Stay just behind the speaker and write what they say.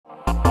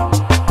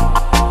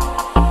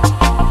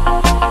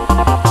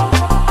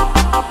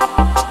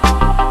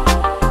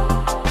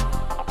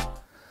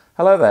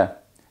Hello there.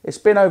 It's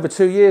been over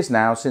 2 years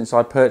now since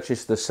I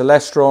purchased the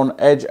Celestron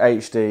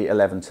EDGEHD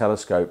 11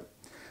 telescope.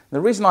 The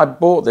reason I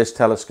bought this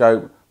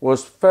telescope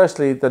was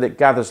firstly that it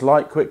gathers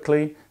light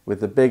quickly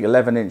with the big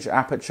 11-inch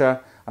aperture,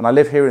 and I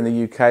live here in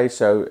the UK,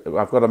 so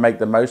I've got to make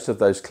the most of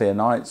those clear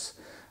nights.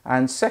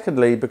 And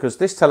secondly, because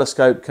this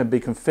telescope can be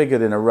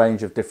configured in a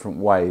range of different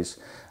ways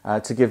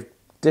to give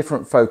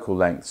different focal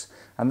lengths.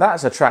 And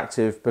that's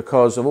attractive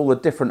because of all the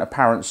different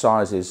apparent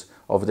sizes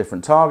of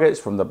different targets,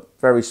 from the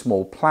very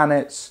small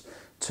planets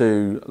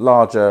to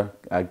larger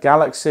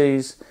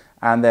galaxies,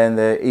 and then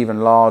the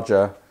even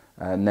larger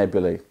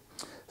nebulae.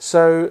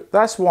 So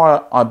that's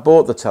why I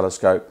bought the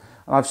telescope,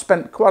 and I've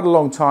spent quite a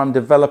long time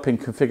developing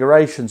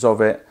configurations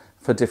of it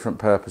for different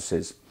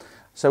purposes.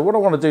 So what I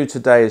want to do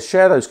today is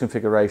share those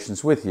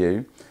configurations with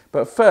you,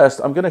 but first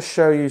I'm going to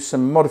show you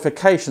some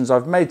modifications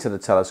I've made to the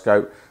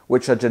telescope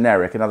which are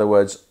generic. In other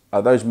words,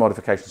 those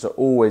modifications are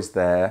always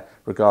there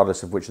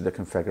regardless of which of the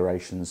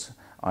configurations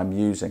I'm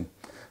using.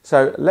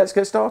 So let's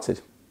get started.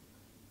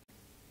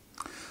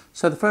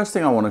 So the first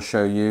thing I want to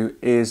show you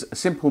is a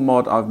simple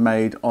mod I've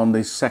made on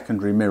the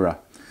secondary mirror.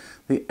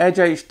 The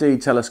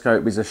EDGEHD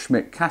telescope is a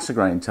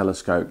Schmidt-Cassegrain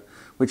telescope,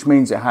 which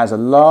means it has a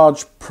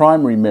large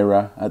primary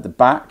mirror at the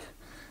back,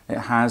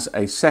 it has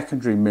a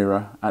secondary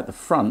mirror at the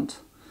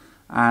front,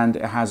 and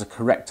it has a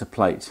corrector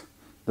plate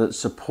that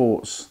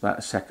supports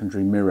that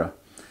secondary mirror.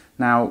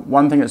 Now,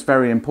 one thing that's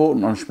very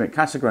important on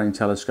Schmidt-Cassegrain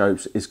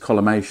telescopes is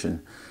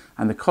collimation,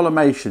 and the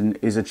collimation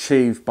is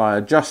achieved by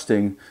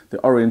adjusting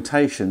the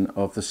orientation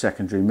of the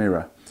secondary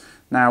mirror.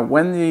 Now,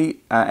 when the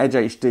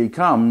EDGEHD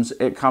comes,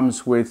 it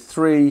comes with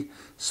 3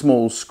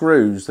 small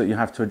screws that you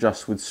have to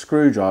adjust with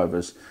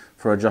screwdrivers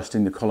for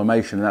adjusting the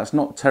collimation, and that's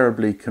not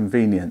terribly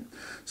convenient.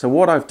 So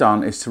what I've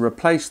done is to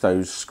replace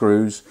those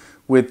screws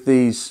with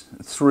these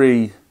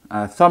 3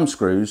 thumb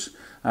screws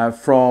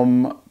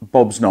from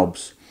Bob's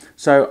Knobs.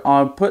 So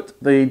I'll put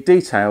the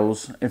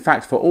details, in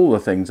fact for all the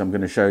things I'm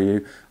going to show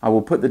you, I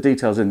will put the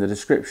details in the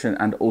description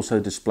and also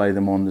display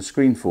them on the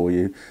screen for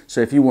you. So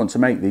if you want to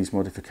make these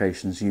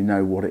modifications, you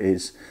know what it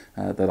is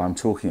that I'm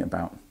talking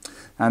about.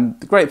 And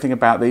the great thing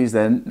about these,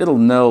 they're little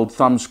knurled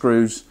thumb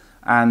screws,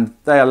 and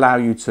they allow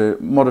you to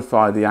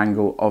modify the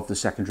angle of the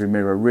secondary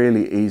mirror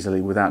really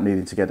easily without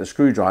needing to get a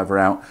screwdriver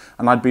out.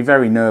 And I'd be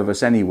very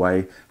nervous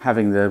anyway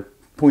having the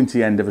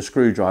pointy end of a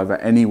screwdriver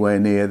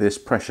anywhere near this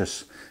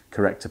precious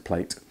corrector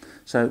plate.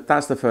 So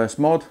that's the first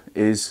mod,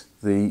 is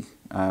the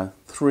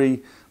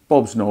 3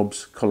 Bob's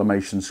Knobs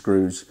collimation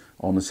screws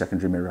on the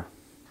secondary mirror.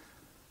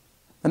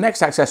 The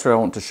next accessory I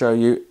want to show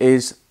you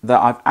is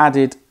that I've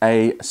added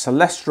a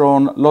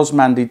Celestron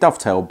Losmandy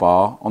Dovetail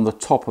Bar on the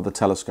top of the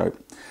telescope.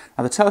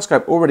 Now the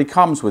telescope already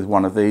comes with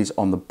one of these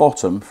on the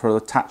bottom for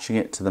attaching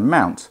it to the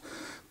mount,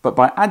 but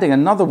by adding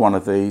another one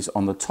of these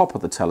on the top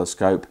of the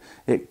telescope,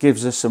 it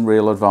gives us some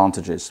real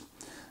advantages.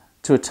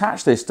 To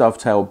attach this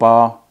dovetail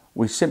bar,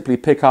 we simply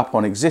pick up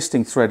on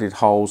existing threaded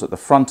holes at the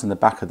front and the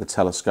back of the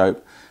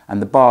telescope, and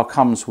the bar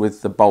comes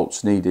with the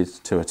bolts needed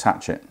to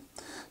attach it.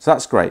 So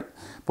that's great.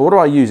 But what do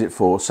I use it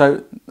for?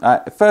 So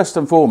first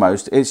and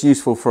foremost, it's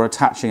useful for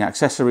attaching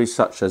accessories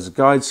such as a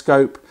guide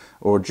scope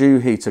or a dew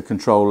heater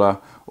controller,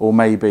 or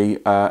maybe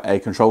a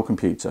control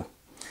computer.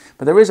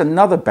 But there is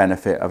another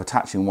benefit of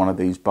attaching one of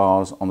these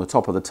bars on the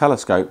top of the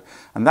telescope,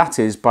 and that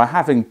is by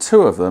having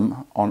 2 of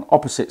them on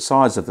opposite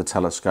sides of the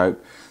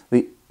telescope,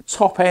 the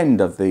top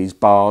end of these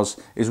bars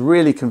is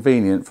really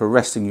convenient for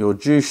resting your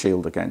dew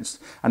shield against,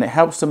 and it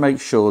helps to make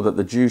sure that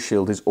the dew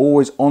shield is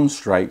always on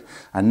straight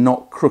and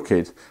not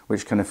crooked,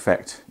 which can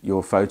affect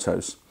your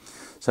photos.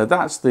 So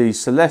that's the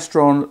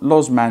Celestron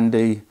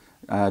Losmandy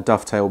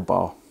Dovetail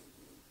Bar.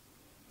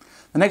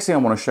 The next thing I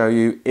want to show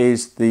you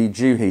is the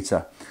dew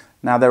heater.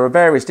 Now there are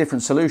various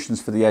different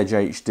solutions for the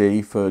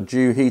EDGEHD for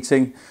dew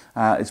heating.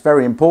 It's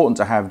very important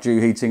to have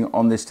dew heating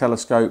on this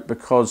telescope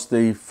because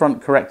the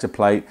front corrector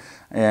plate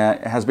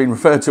has been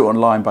referred to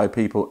online by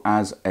people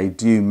as a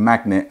dew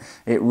magnet.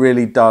 It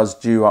really does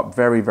dew up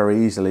very,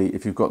 very easily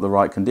if you've got the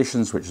right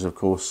conditions, which is of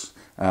course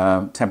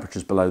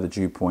temperatures below the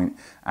dew point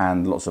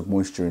and lots of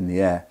moisture in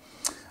the air.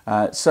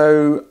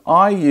 So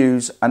I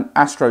use an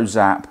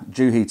Astrozap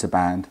dew heater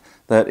band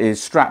that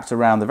is strapped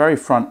around the very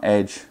front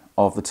edge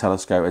of the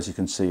telescope, as you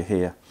can see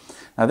here.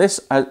 Now this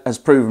has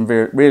proven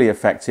really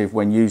effective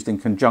when used in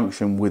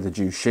conjunction with the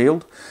dew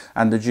shield,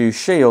 and the dew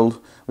shield,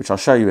 which I'll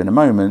show you in a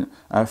moment,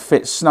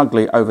 fits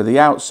snugly over the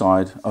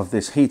outside of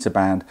this heater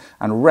band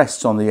and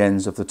rests on the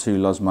ends of the 2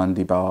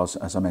 Losmandy bars,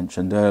 as I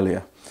mentioned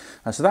earlier.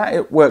 So that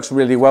it works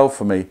really well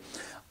for me.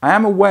 I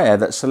am aware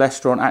that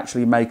Celestron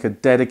actually make a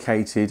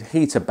dedicated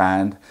heater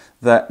band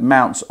that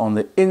mounts on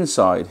the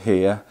inside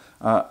here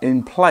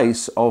in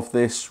place of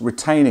this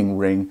retaining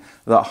ring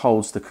that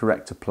holds the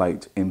corrector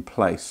plate in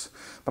place.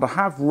 But I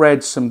have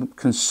read some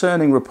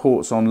concerning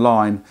reports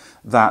online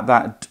that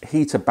that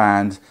heater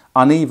band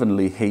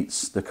unevenly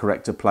heats the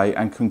corrector plate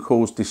and can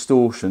cause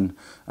distortion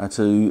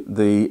to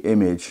the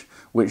image,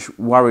 which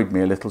worried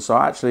me a little. So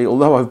actually,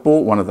 although I've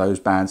bought one of those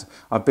bands,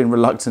 I've been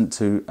reluctant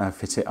to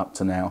fit it up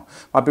to now.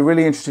 I'd be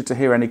really interested to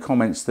hear any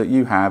comments that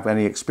you have,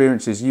 any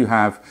experiences you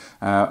have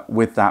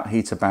with that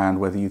heater band,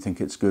 whether you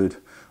think it's good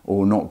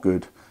or not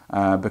good.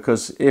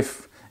 Because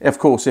of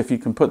course, if you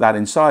can put that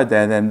inside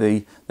there,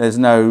 then there's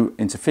no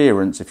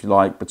interference, if you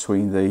like,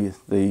 between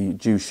the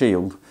dew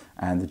shield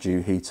and the dew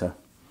heater.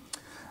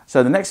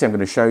 So the next thing I'm going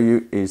to show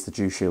you is the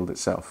dew shield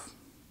itself.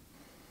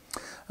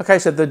 Okay,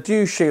 so the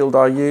dew shield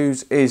I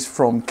use is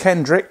from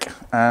Kendrick,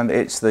 and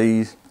it's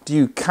the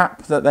dew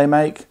cap that they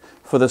make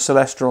for the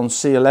Celestron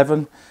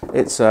C11.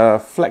 It's a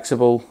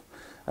flexible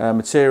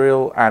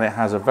material, and it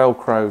has a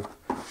Velcro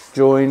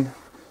join,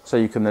 so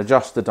you can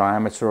adjust the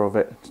diameter of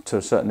it to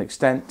a certain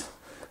extent.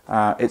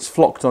 It's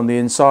flocked on the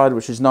inside,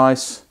 which is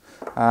nice,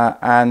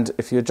 and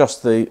if you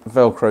adjust the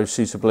Velcro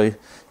suitably,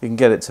 you can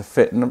get it to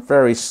fit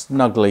very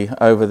snugly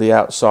over the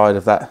outside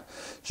of that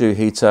dew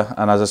heater.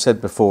 And as I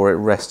said before, it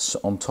rests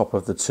on top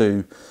of the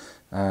two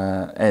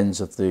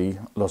ends of the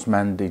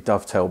Losmandy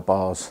Dovetail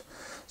bars.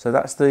 So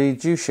that's the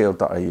dew shield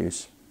that I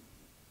use.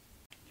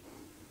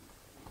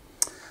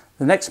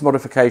 The next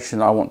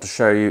modification I want to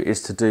show you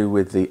is to do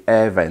with the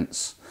air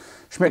vents.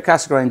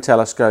 Schmidt-Cassegrain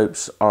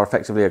telescopes are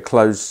effectively a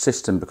closed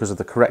system because of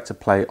the corrector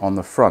plate on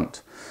the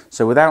front.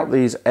 So without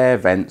these air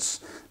vents,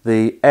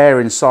 the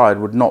air inside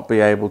would not be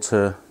able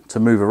to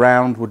move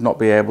around, would not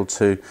be able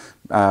to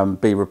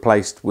be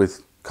replaced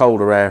with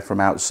colder air from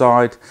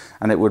outside,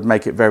 and it would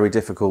make it very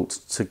difficult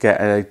to get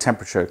a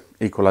temperature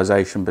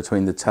equalization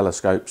between the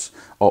telescope's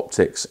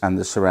optics and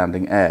the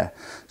surrounding air.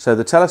 So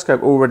the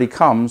telescope already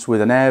comes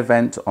with an air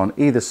vent on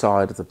either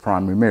side of the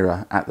primary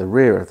mirror at the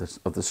rear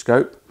of the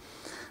scope,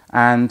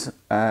 and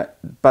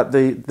but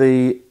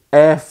the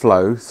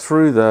airflow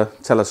through the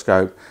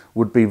telescope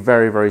would be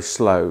very, very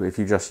slow if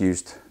you just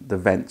used the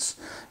vents.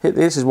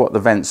 This is what the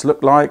vents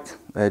look like.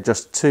 They're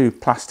just two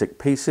plastic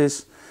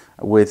pieces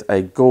with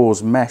a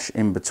gauze mesh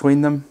in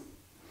between them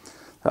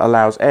that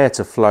allows air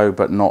to flow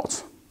but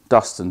not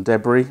dust and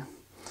debris,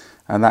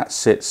 and that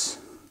sits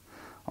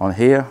on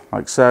here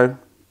like so.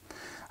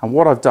 And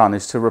what I've done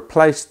is to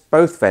replace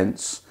both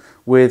vents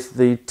with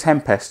the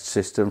TEMP-est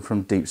system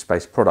from Deep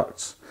Space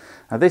Products.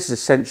 Now this is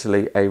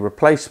essentially a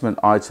replacement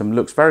item,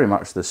 looks very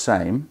much the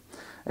same,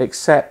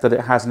 except that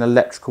it has an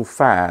electrical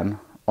fan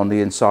on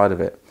the inside of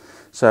it.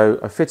 So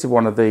I fitted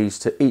one of these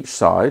to each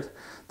side.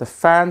 The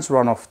fans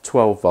run off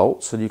 12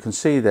 volts, and you can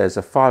see there's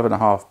a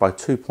 5.5 by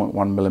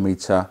 2.1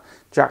 millimeter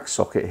jack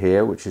socket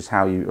here, which is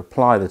how you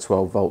apply the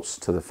 12 volts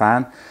to the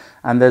fan.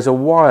 And there's a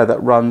wire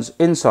that runs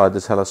inside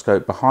the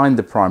telescope behind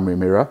the primary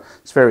mirror.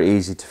 It's very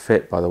easy to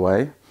fit, by the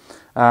way.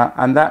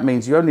 And that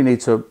means you only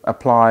need to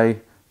apply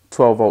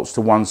 12 volts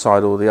to one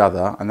side or the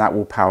other, and that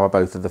will power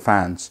both of the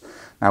fans.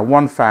 Now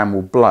one fan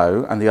will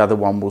blow and the other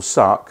one will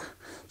suck,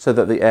 so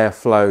that the air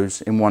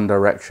flows in one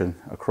direction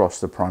across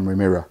the primary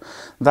mirror.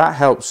 That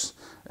helps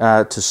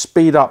to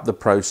speed up the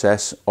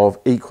process of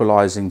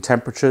equalizing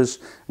temperatures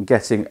and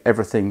getting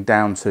everything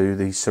down to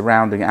the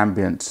surrounding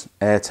ambient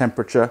air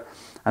temperature,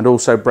 and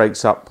also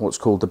breaks up what's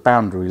called the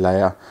boundary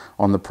layer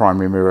on the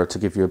primary mirror to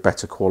give you a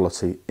better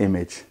quality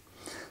image.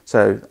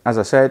 So as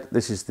I said,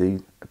 this is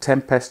the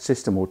TEMP-est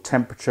system, or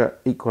temperature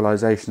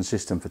equalization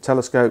system for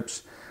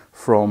telescopes,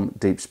 from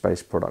Deep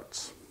Space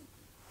Products.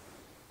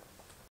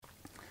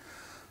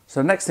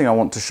 So the next thing I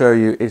want to show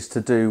you is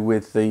to do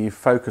with the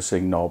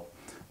focusing knob.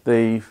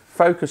 The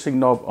focusing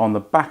knob on the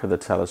back of the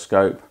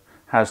telescope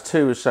has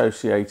two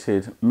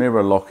associated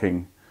mirror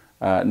locking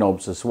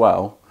knobs as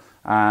well.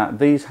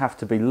 These have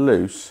to be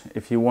loose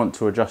if you want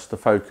to adjust the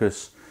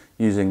focus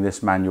using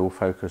this manual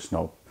focus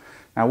knob.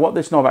 Now what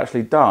this knob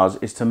actually does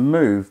is to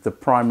move the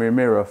primary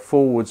mirror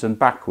forwards and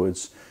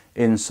backwards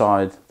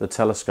inside the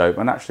telescope,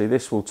 and actually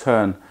this will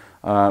turn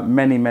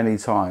many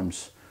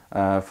times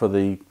for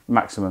the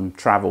maximum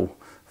travel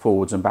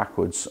forwards and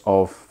backwards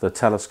of the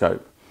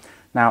telescope.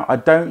 Now I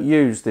don't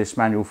use this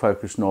manual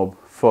focus knob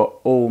for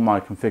all my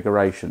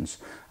configurations,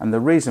 and the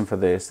reason for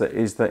this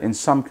is that in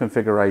some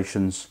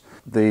configurations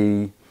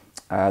the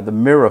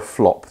mirror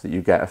flop that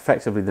you get,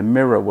 effectively the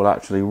mirror will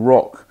actually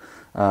rock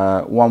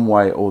one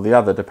way or the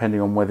other depending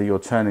on whether you're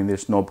turning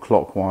this knob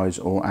clockwise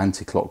or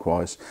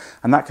anti-clockwise,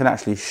 and that can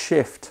actually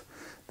shift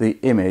the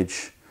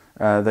image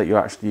that you're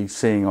actually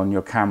seeing on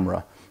your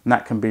camera, and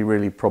that can be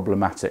really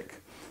problematic.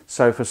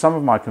 So for some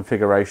of my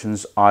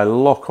configurations I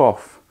lock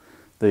off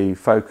the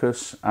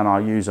focus and I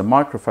use a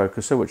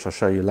microfocuser, which I'll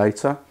show you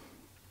later.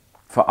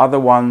 For other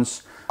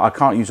ones I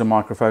can't use a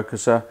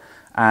microfocuser,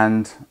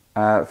 and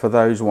for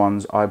those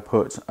ones I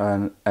put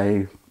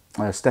a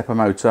stepper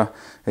motor.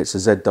 It's a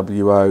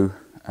ZWO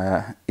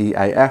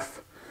EAF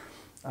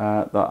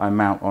that I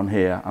mount on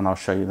here, and I'll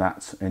show you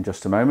that in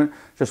just a moment.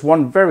 Just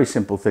one very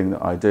simple thing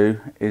that I do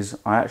is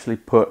I actually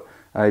put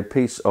a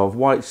piece of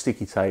white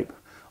sticky tape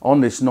on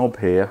this knob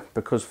here,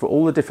 because for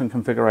all the different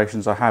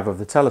configurations I have of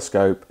the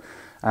telescope,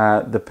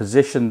 the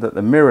position that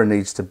the mirror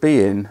needs to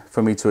be in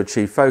for me to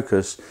achieve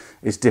focus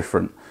is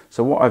different.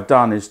 So what I've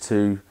done is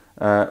to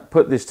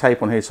put this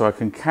tape on here so I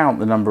can count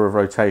the number of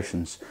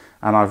rotations,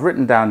 and I've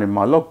written down in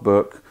my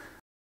logbook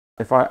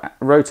if I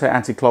rotate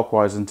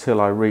anti-clockwise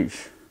until I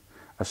reach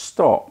a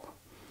stop,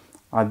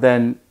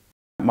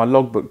 my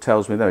logbook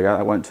tells me, there we go,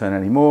 that won't turn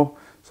anymore.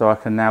 So I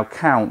can now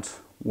count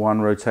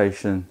 1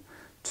 rotation,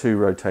 2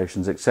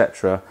 rotations,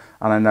 etc.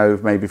 And I know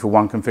maybe for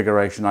one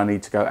configuration I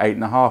need to go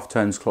 8.5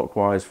 turns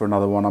clockwise, for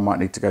another one I might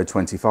need to go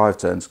 25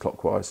 turns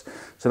clockwise.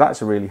 So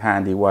that's a really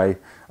handy way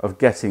of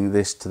getting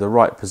this to the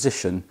right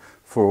position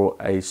for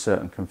a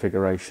certain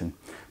configuration.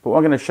 But what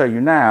I'm going to show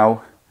you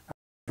now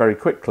very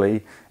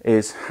quickly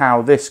is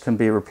how this can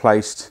be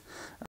replaced,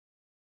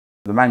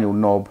 the manual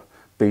knob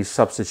be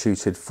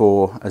substituted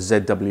for a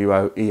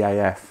ZWO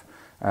EAF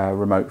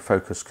remote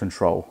focus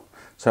control.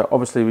 So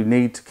obviously we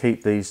need to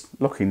keep these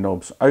locking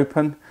knobs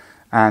open,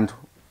 and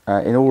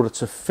in order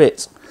to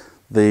fit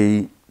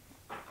the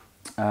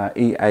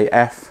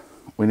EAF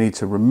we need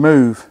to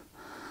remove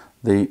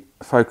the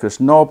focus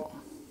knob,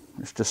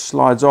 which just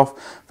slides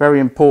off. Very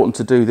important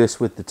to do this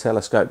with the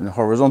telescope in the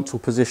horizontal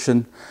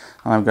position.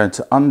 I'm going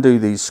to undo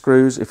these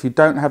screws. If you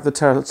don't have the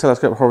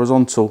telescope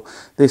horizontal,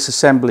 this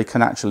assembly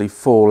can actually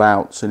fall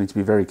out, so you need to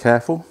be very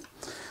careful.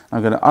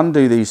 I'm going to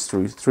undo these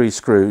 3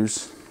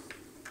 screws.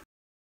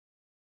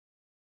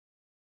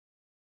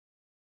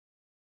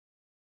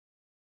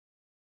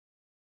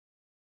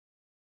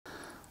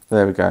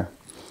 There we go.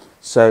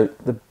 So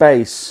the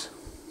base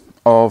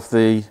of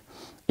the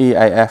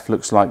EAF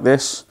looks like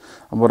this,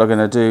 and what I'm going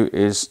to do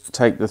is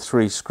take the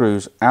 3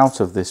 screws out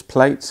of this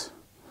plate,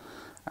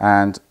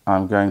 and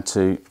I'm going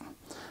to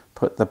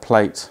put the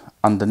plate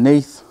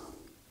underneath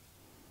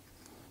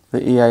the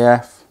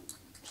EAF,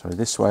 so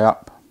this way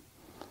up,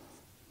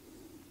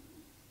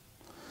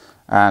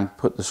 and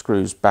put the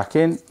screws back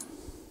in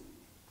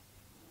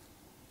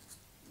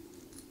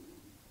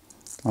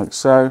like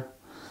so,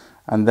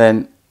 and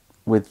then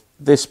with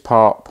this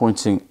part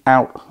pointing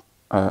out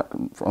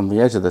from the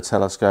edge of the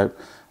telescope,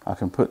 I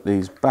can put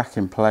these back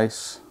in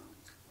place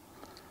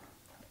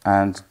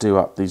and do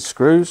up these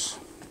screws.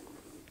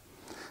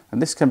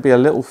 And this can be a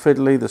little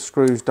fiddly. The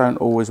screws don't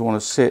always want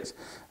to sit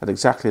at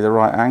exactly the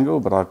right angle,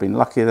 but I've been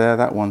lucky there.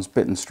 That one's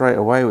bitten straight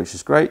away, which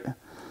is great.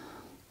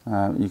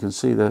 You can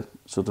see the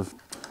sort of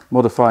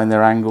modifying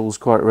their angles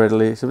quite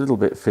readily. It's a little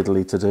bit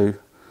fiddly to do,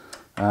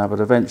 but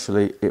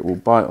eventually it will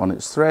bite on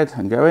its thread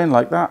and go in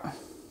like that.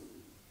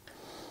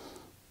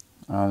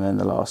 And then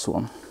the last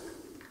one.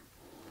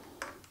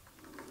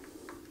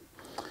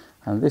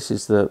 And this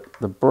is the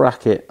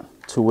bracket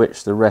to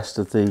which the rest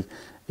of the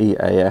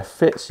EAF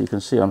fits. You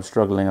can see I'm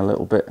struggling a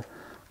little bit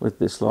with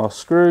this last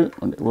screw,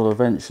 and it will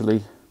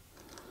eventually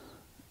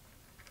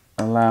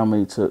allow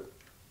me to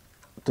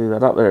do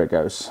that up. There it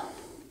goes.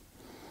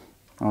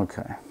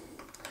 Okay,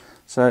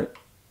 so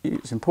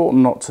it's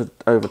important not to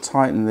over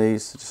tighten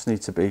these. They just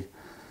need to be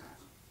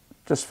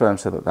just firm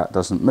so that that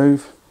doesn't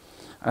move.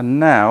 And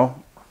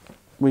now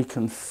we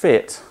can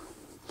fit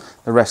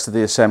the rest of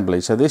the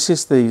assembly. So this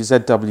is the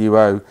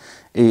ZWO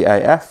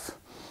EAF,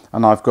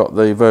 and I've got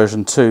the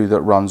version 2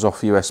 that runs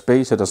off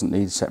USB, so it doesn't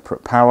need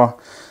separate power.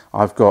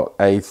 I've got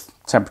a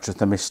temperature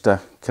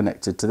thermistor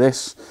connected to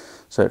this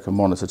so it can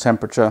monitor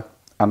temperature,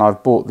 and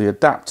I've bought the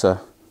adapter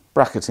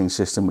bracketing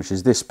system, which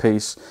is this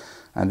piece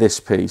and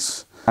this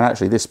piece, and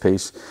actually this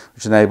piece,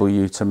 which enable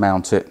you to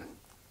mount it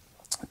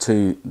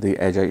to the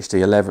EDGEHD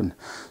 11.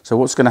 So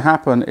what's going to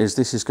happen is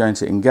this is going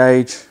to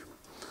engage.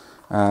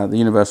 The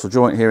universal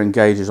joint here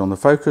engages on the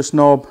focus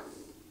knob,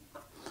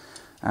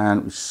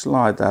 and we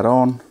slide that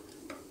on.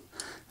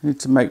 You need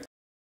to make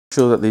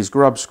sure that these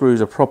grub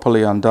screws are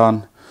properly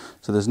undone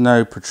so there's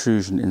no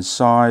protrusion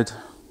inside.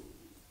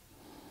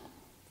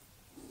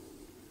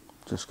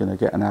 Just going to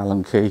get an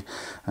Allen key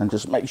and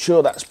just make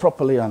sure that's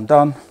properly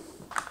undone.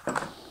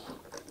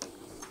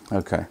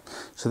 Okay,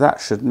 so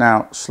that should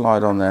now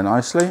slide on there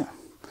nicely,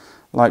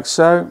 like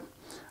so.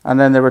 And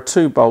then there are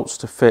 2 bolts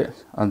to fit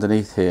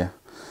underneath here.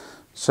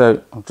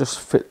 So I'll just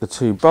fit the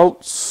 2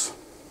 bolts.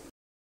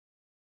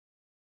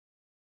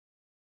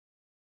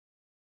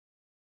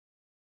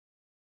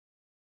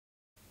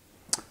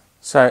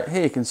 So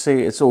here you can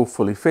see it's all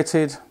fully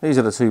fitted. These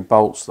are the 2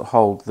 bolts that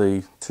hold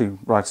the 2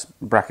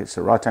 brackets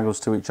at right angles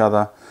to each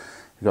other.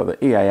 You've got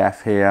the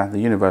EAF here, the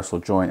universal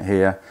joint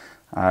here.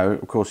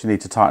 Of course you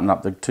need to tighten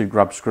up the 2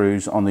 grub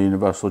screws on the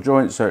universal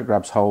joint so it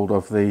grabs hold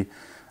of the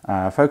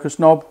focus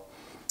knob.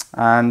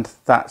 And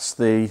that's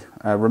the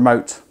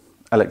remote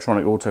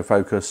electronic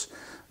autofocus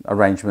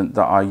arrangement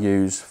that I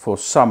use for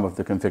some of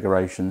the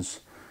configurations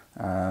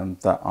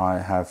that I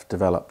have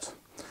developed.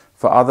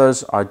 For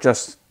others I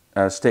just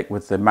stick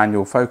with the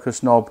manual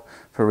focus knob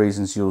for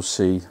reasons you'll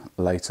see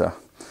later.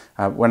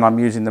 When I'm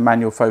using the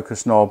manual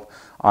focus knob,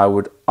 I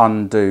would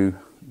undo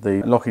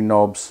the locking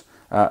knobs,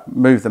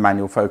 move the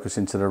manual focus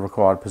into the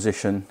required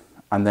position,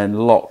 and then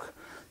lock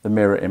the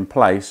mirror in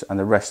place, and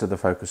the rest of the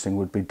focusing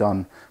would be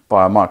done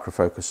by a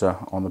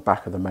microfocuser on the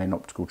back of the main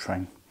optical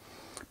train.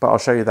 But I'll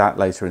show you that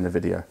later in the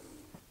video.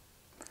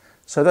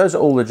 So those are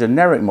all the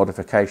generic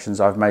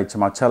modifications I've made to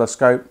my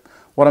telescope.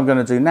 What I'm going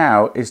to do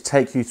now is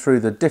take you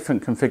through the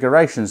different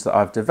configurations that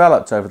I've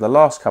developed over the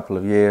last couple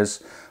of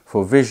years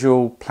for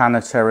visual,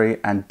 planetary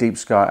and deep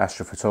sky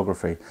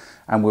astrophotography.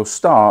 And we'll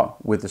start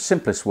with the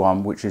simplest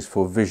one, which is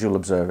for visual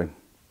observing.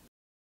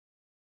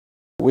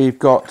 We've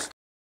got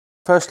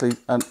firstly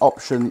an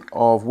option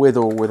of with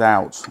or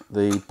without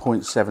the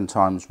 0.7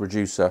 times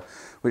reducer,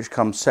 which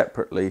comes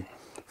separately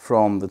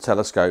from the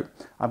telescope.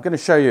 I'm going to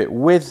show you it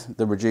with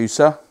the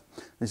reducer.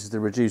 This is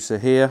the reducer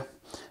here,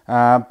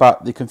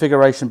 but the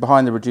configuration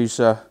behind the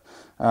reducer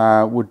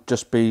would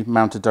just be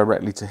mounted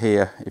directly to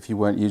here if you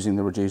weren't using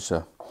the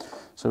reducer.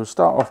 So we'll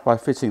start off by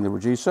fitting the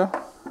reducer.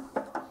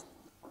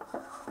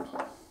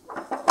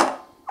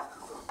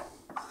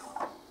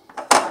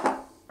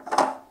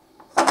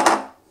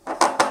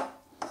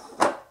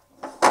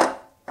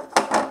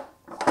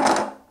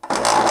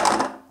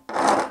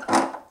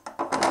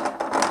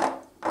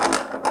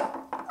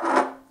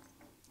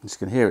 As you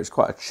can hear, it's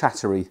quite a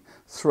chattery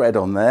thread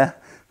on there.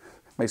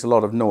 Makes a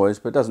lot of noise,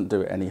 but doesn't do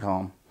it any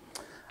harm.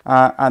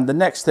 And the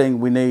next thing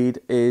we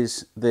need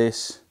is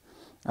this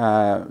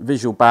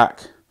visual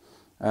back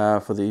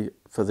for the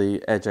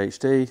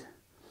EDGEHD.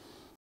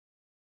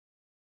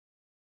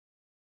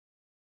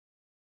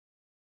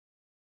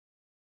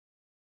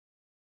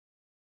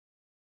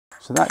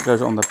 So that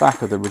goes on the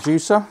back of the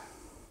reducer.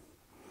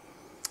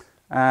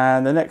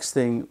 And the next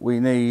thing we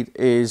need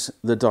is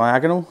the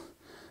diagonal.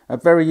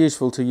 Very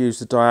useful to use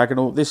the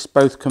diagonal. This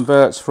both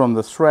converts from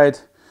the thread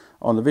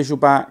on the visual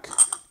back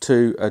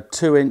to a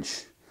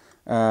 2-inch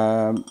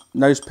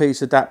nose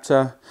piece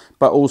adapter,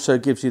 but also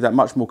gives you that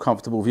much more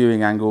comfortable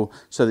viewing angle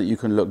so that you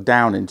can look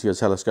down into your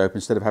telescope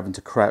instead of having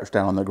to crouch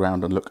down on the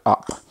ground and look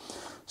up.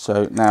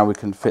 So now we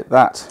can fit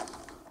that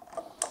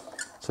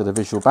to the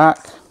visual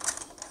back.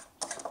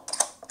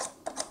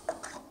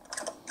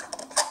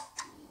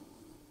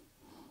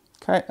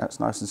 Okay, that's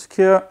nice and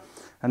secure.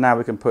 And now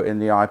we can put in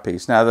the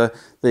eyepiece. Now the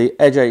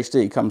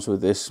EDGEHD comes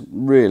with this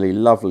really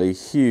lovely,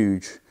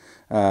 huge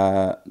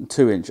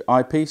 2-inch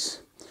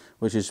eyepiece,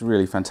 which is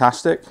really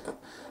fantastic.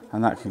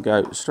 And that can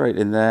go straight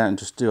in there and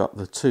just do up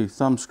the 2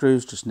 thumb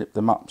screws, just nip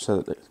them up so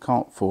that they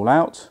can't fall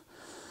out.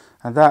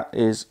 And that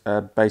is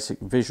a basic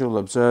visual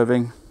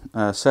observing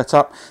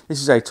setup.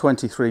 This is a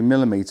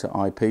 23mm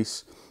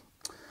eyepiece.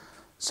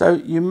 So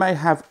you may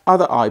have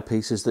other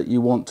eyepieces that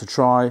you want to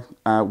try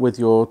with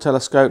your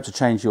telescope to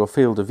change your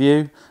field of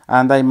view,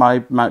 and they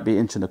might be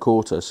 1.25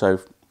 inches.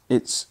 So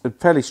it's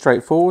fairly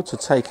straightforward to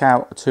take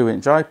out a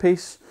 2-inch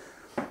eyepiece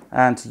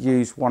and to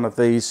use one of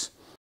these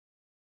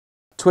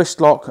twist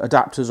lock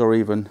adapters, or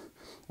even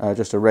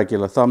just a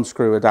regular thumb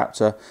screw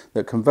adapter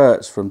that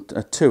converts from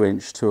a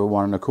 2-inch to a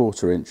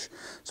 1.25 inch.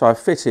 So I've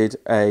fitted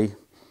a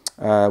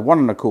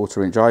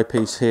 1.25 inch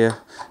eyepiece here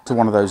to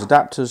one of those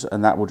adapters,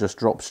 and that will just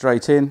drop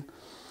straight in.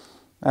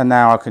 And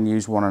now I can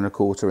use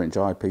 1.25 inch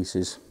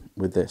eyepieces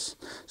with this.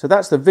 So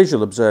that's the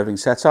visual observing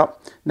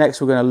setup. Next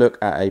we're going to look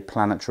at a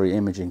planetary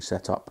imaging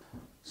setup.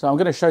 So I'm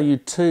going to show you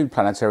 2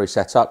 planetary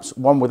setups,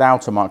 one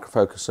without a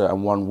microfocuser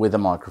and one with a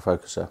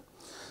microfocuser.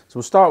 So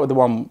we'll start with the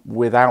one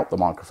without the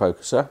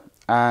microfocuser,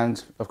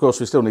 and of course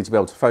we still need to be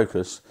able to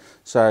focus.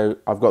 So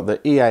I've got the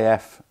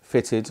EAF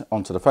fitted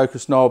onto the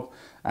focus knob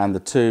and the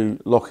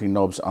 2 locking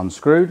knobs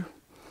unscrewed.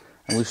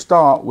 And we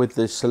start with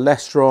the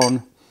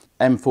Celestron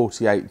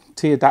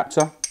M48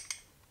 adapter,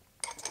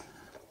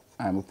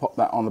 and we'll pop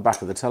that on the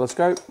back of the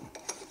telescope.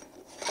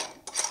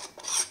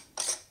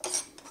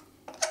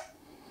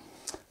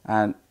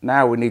 And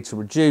now we need to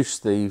reduce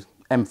the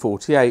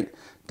M48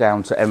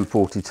 down to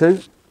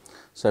M42.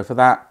 So for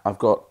that I've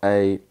got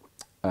an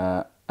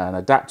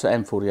adapter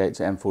M48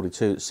 to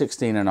M42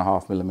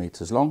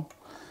 16.5mm long,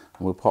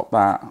 and we'll pop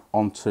that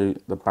onto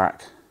the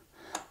back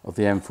of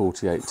the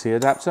M48T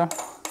adapter.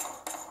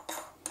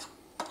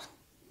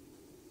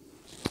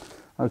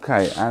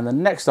 Okay, and the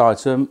next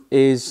item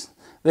is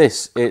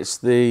this. It's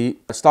the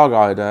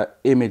Starguider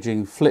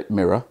imaging flip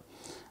mirror.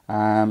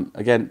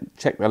 Again,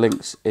 check the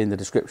links in the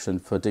description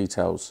for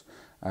details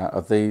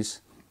of these.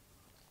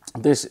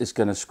 This is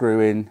going to screw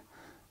in,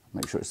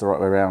 make sure it's the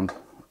right way around,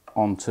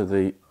 onto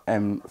the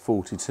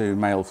M42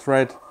 male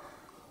thread.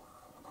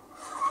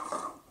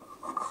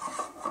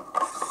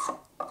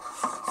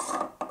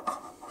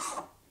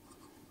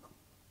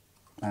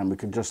 And we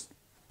can just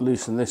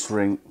loosen this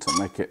ring to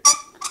make it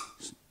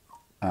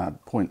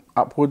point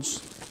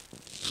upwards.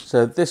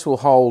 So this will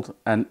hold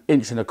an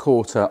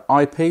 1.25 inch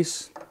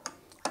eyepiece.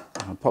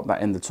 I'll pop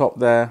that in the top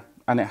there,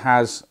 and it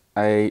has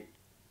a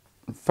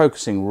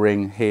focusing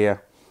ring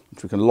here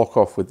which we can lock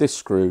off with this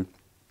screw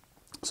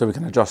so we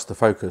can adjust the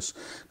focus,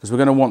 because we're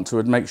going to want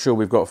to make sure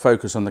we've got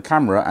focus on the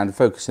camera and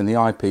focus in the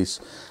eyepiece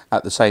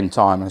at the same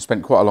time. And I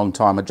spent quite a long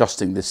time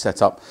adjusting this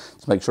setup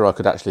to make sure I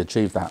could actually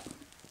achieve that.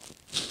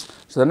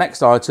 So the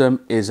next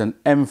item is an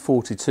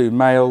M42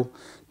 male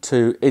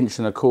to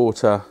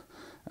 1.25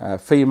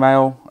 inch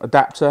female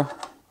adapter,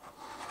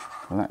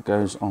 and that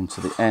goes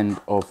onto the end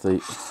of the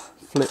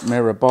flip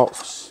mirror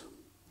box.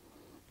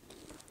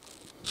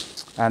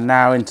 And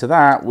now into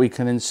that we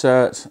can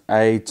insert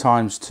a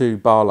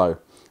 ×2 Barlow.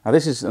 Now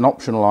this is an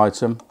optional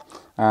item.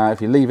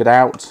 If you leave it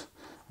out,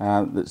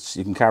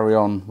 you can carry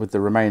on with the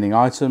remaining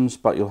items,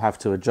 but you'll have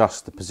to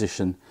adjust the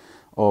position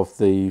of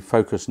the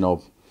focus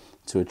knob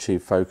to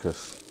achieve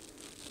focus.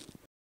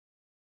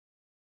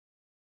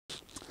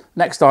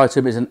 Next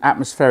item is an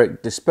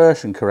atmospheric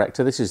dispersion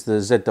corrector. This is the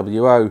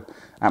ZWO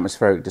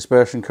atmospheric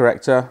dispersion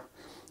corrector.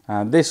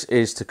 This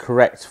is to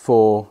correct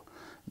for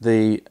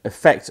the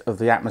effect of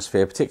the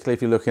atmosphere, particularly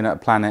if you're looking at a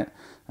planet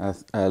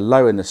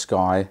low in the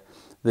sky.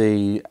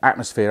 The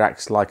atmosphere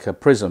acts like a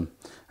prism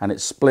and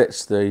it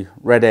splits the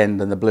red end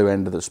and the blue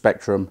end of the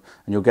spectrum,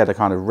 and you'll get a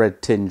kind of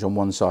red tinge on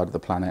one side of the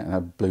planet and a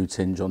blue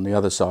tinge on the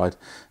other side.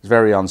 It's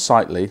very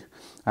unsightly,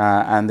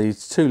 and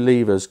these two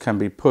levers can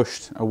be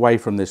pushed away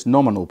from this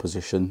nominal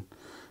position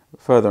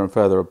further and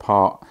further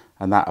apart,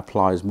 and that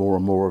applies more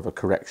and more of a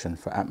correction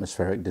for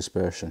atmospheric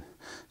dispersion.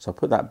 So I'll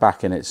put that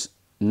back in its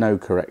no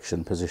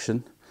correction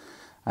position,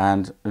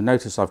 and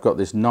notice I've got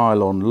this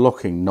nylon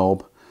locking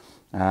knob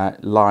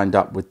lined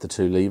up with the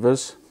two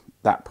levers.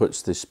 That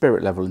puts the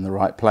spirit level in the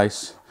right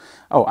place.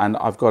 Oh, and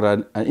I've got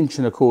an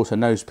 1.25"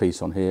 nose piece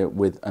on here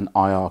with an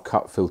IR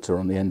cut filter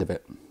on the end of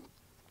it.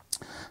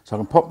 So I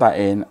can pop that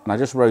in and I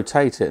just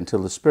rotate it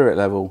until the spirit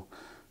level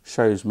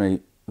shows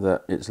me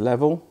that it's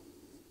level,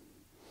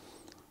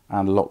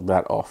 and lock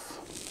that off.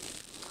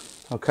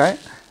 Okay,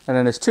 and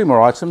then there's two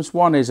more items.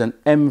 One is an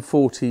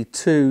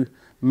M42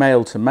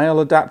 male to male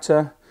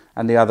adapter,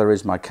 and the other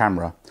is my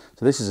camera.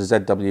 So this is a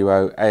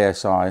ZWO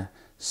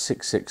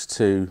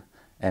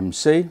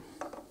ASI662MC,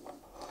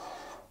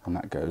 and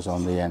that goes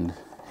on the end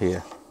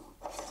here.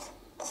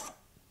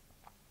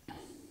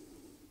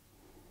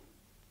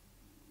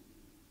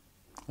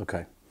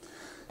 Okay,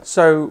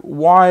 so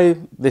why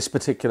this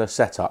particular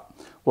setup?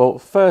 Well,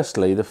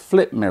 firstly, the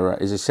flip mirror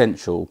is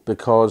essential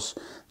because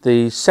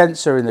the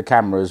sensor in the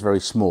camera is very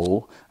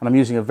small and I'm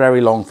using a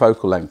very long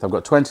focal length. I've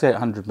got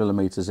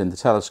 2800mm in the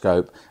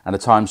telescope and a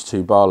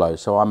 ×2 Barlow,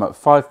 so I'm at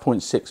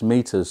 5.6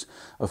 meters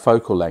of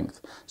focal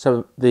length.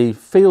 So the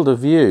field of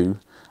view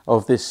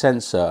of this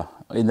sensor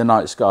in the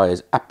night sky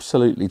is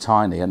absolutely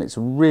tiny, and it's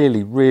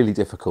really, really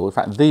difficult.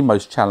 In fact, the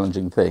most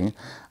challenging thing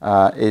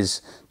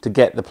is to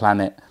get the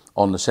planet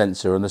on the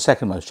sensor, and the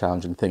second most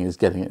challenging thing is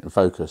getting it in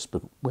focus,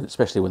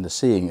 especially when the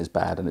seeing is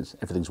bad and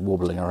everything's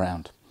wobbling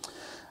around.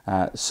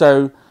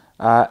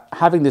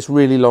 Having this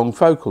really long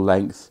focal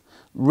length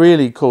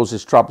really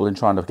causes trouble in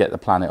trying to get the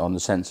planet on the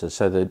sensor,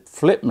 so the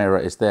flip mirror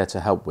is there to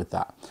help with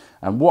that.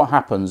 And what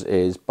happens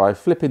is, by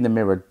flipping the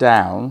mirror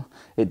down,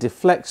 it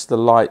deflects the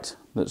light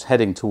that's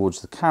heading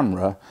towards the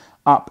camera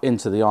up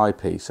into the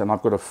eyepiece, and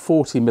I've got a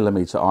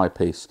 40mm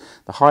eyepiece,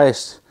 the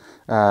highest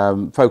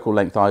focal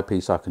length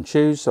eyepiece I can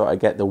choose, so I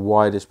get the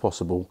widest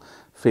possible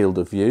field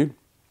of view.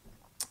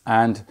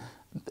 And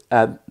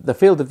the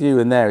field of view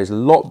in there is a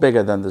lot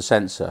bigger than the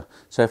sensor,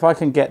 so if I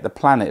can get the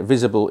planet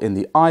visible in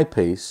the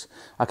eyepiece,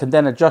 I can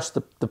then adjust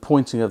the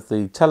pointing of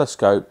the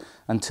telescope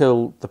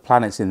until the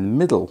planet's in the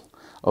middle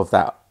of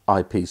that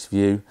eyepiece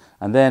view,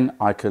 and then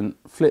I can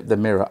flip the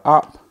mirror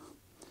up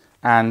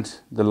and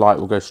the light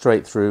will go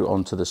straight through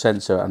onto the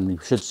sensor, and we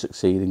should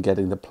succeed in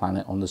getting the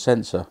planet on the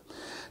sensor.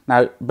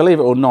 Now, believe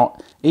it or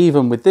not,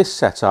 even with this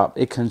setup,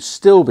 it can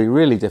still be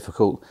really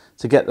difficult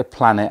to get the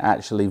planet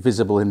actually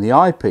visible in the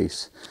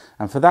eyepiece.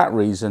 And for that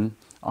reason,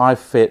 I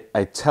fit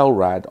a tail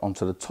rad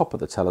onto the top of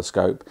the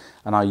telescope,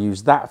 and I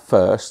use that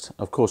first.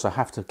 Of course, I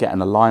have to get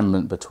an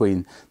alignment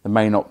between the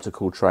main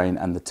optical train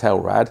and the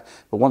tail rad.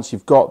 But once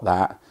you've got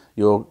that,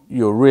 you're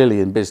really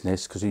in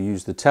business, because you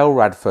use the tail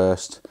rad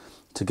first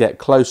to get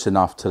close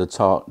enough to the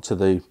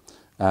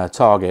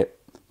target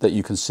that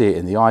you can see it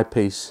in the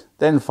eyepiece,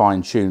 then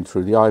fine tune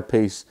through the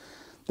eyepiece,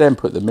 then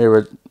put the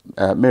mirror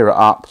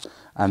up,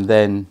 and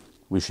then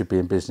we should be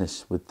in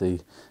business with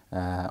the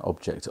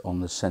object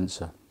on the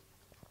sensor.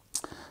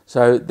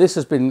 So this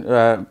has been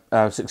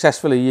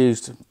successfully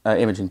used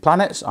imaging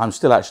planets. I'm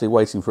still actually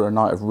waiting for a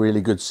night of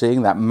really good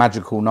seeing, that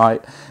magical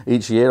night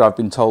each year I've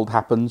been told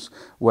happens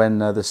when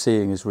the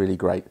seeing is really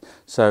great.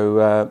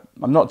 So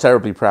I'm not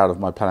terribly proud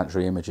of my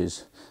planetary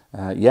images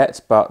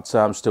yet, but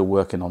I'm still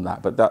working on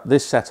that. But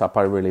this setup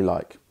I really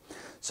like.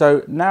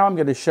 So now I'm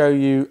going to show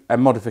you a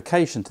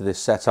modification to this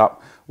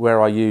setup where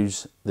I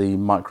use the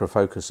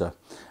microfocuser.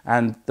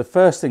 And the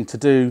first thing to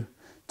do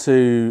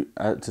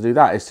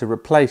that is to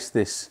replace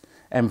this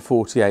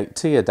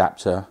M48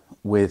 adapter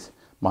with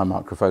my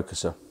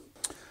microfocuser.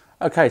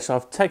 Okay, so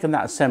I've taken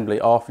that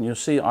assembly off, and you'll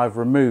see I've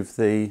removed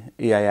the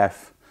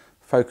EAF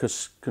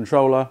focus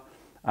controller,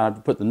 and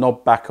I've put the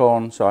knob back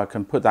on so I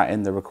can put that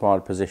in the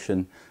required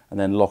position and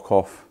then lock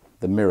off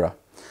the mirror.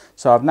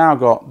 So I've now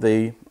got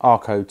the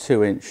ARCO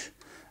 2-inch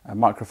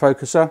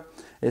microfocuser.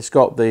 It's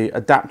got the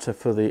adapter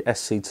for the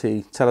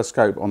SCT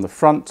telescope on the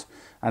front,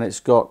 and it's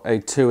got a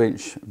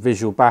 2-inch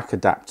visual back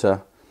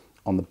adapter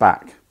on the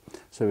back.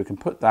 So we can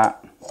put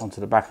that onto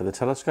the back of the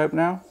telescope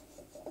now.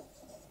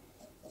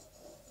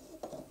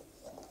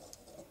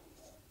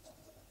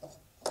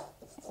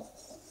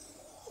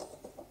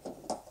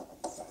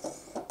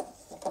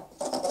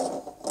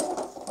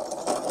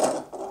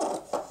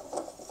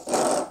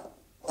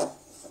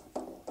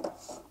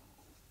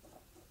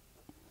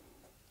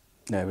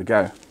 There we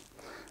go.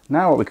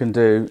 Now what we can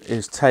do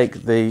is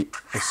take the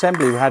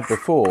assembly we had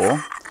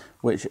before,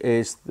 which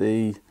is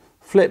the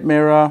flip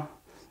mirror,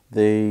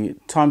 the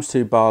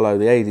 ×2 Barlow,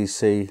 the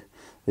ADC,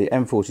 the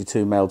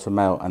M42 male to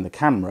male and the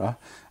camera,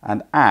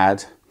 and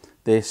add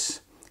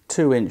this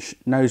 2-inch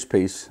nose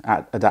piece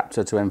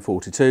adapter to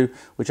M42,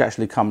 which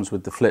actually comes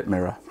with the flip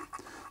mirror.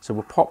 So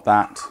we'll pop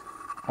that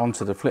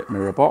onto the flip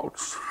mirror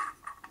box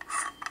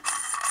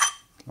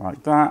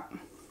like that,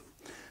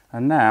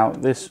 and now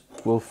this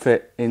will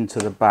fit into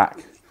the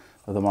back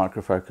of the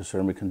microfocuser,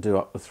 and we can do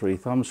up to 3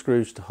 thumb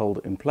screws to hold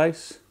it in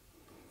place.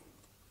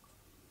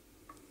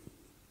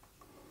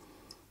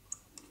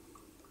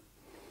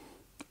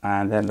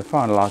 And then the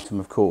final item,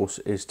 of course,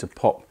 is to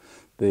pop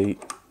the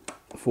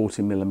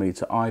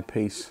 40mm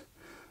eyepiece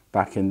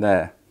back in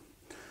there.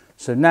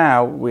 So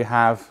now we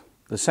have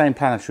the same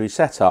planetary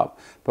setup,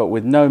 but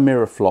with no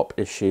mirror flop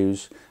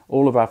issues.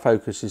 All of our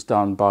focus is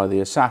done by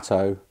the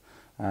ESATTO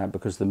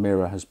because the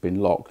mirror has been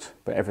locked,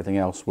 but everything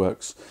else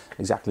works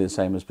exactly the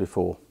same as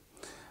before.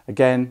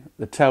 Again,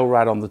 the tail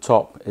rad on the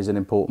top is an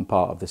important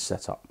part of this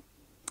setup.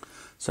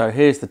 So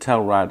here's the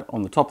tail rad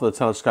on the top of the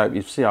telescope.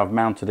 You see I've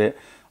mounted it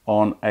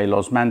on a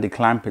Losmandy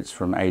clamp. It's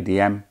from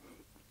ADM,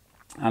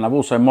 and I've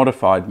also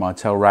modified my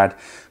tail rad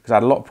because I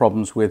had a lot of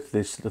problems with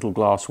this little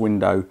glass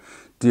window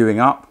dewing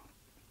up.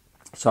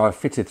 So I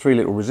fitted 3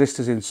 little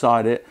resistors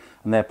inside it,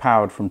 and they're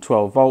powered from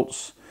 12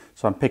 volts.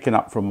 So I'm picking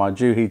up from my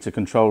dew heater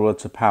controller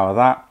to power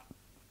that.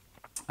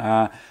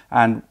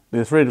 And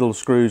the 3 little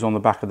screws on the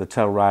back of the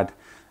tail rad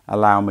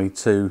allow me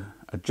to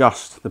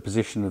adjust the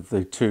position of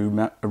the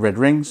 2 red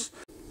rings.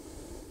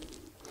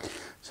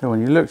 So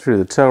when you look through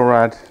the tail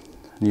rad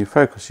and you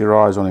focus your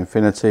eyes on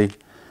infinity,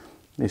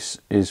 this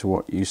is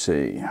what you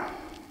see.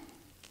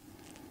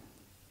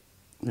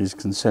 These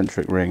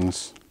concentric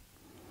rings,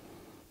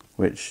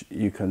 which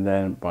you can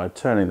then, by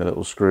turning the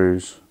little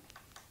screws,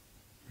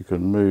 you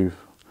can move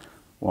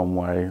one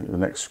way, the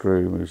next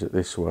screw moves it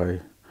this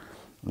way,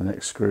 the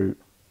next screw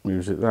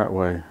moves it that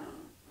way.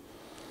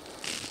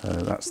 So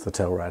that's the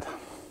tail rad.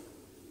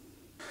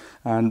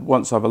 And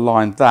once I've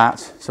aligned that,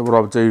 so what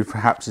I'll do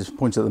perhaps is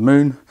point at the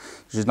moon,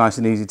 which is nice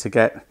and easy to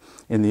get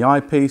in the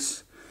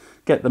eyepiece,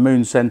 get the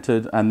moon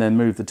centered, and then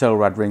move the tail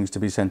rad rings to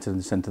be centered in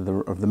the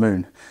center of the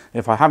moon.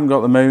 If I haven't got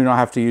the moon, I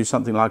have to use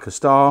something like a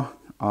star.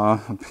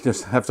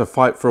 Just have to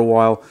fight for a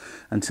while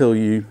until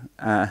you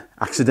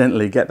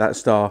accidentally get that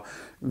star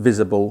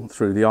visible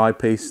through the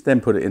eyepiece, then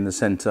put it in the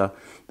center,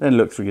 then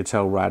look through your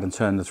tail rad and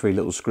turn the 3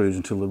 little screws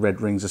until the red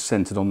rings are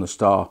centered on the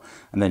star,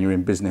 and then you're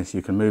in business.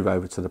 You can move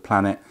over to the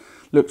planet,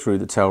 look through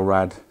the tail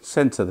rad,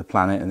 center the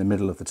planet in the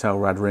middle of the tail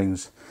rad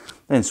rings,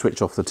 then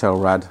switch off the tail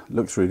rad,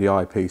 look through the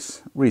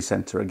eyepiece,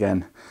 recenter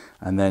again,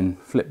 and then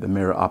flip the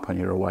mirror up and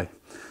you're away.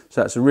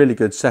 So that's a really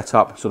good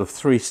setup, sort of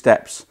 3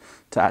 steps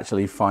to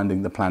actually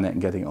finding the planet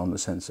and getting it on the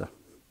sensor.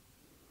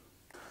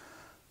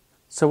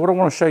 So what I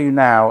want to show you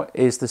now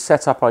is the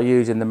setup I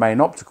use in the main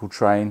optical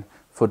train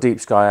for deep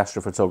sky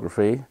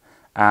astrophotography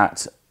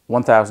at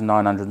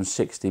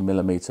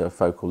 1960mm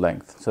focal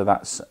length. So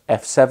that's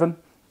f7.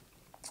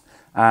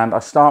 And I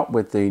start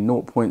with the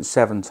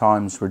 0.7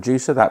 times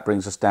reducer. That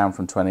brings us down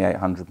from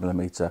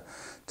 2800mm to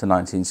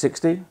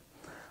 1960.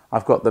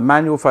 I've got the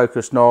manual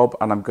focus knob,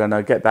 and I'm going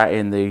to get that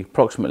in the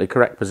approximately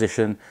correct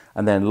position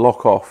and then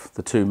lock off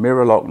the 2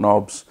 mirror lock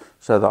knobs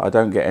so that I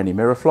don't get any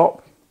mirror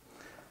flop.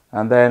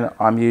 And then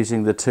I'm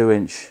using the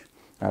 2-inch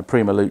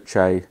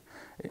Primalucelab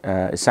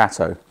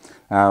ESATTO.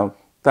 Now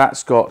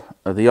that's got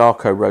the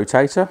ARCO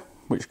rotator,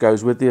 which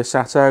goes with the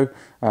ESATTO.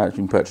 You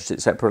can purchase it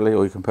separately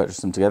or you can purchase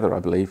them together, I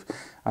believe.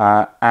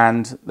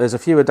 And there's a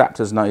few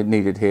adapters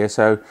needed here.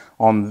 So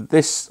on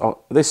this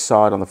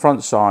side, on the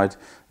front side,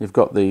 you've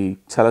got the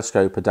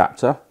telescope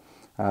adapter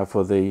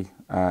for the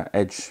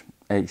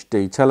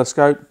EDGEHD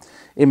telescope.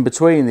 In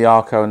between the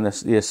ARCO and the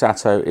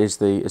ESATTO is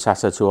the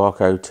ESATTO to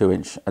ARCO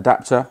 2-inch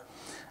adapter.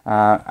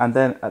 And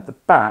then at the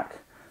back,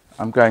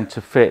 I'm going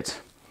to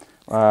fit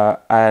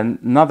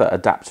another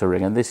adapter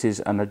ring, and this is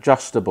an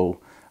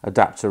adjustable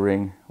adapter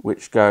ring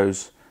which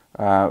goes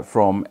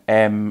from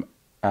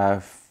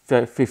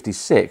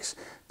M56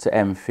 to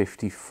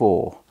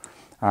M54.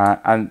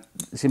 And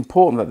it's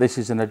important that this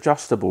is an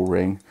adjustable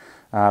ring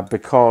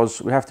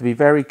because we have to be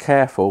very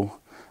careful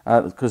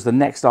because the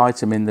next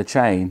item in the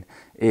chain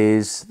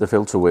is the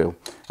filter wheel,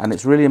 and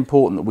it's really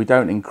important that we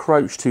don't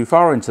encroach too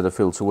far into the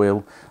filter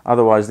wheel,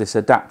 otherwise this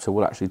adapter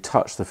will actually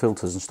touch the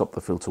filters and stop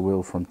the filter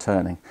wheel from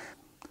turning.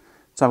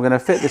 So I'm going to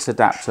fit this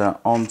adapter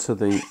onto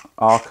the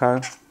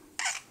ARCO,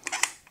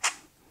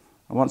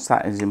 and once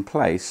that is in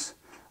place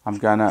I'm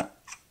going to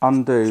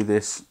undo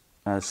this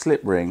slip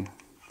ring.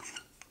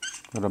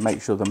 Got to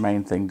make sure the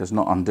main thing does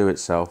not undo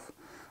itself.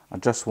 I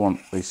just want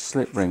the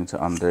slip ring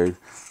to undo.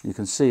 You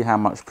can see how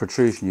much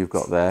protrusion you've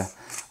got there,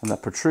 and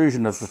that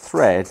protrusion of the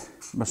thread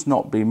must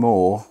not be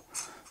more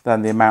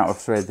than the amount of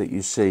thread that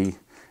you see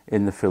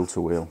in the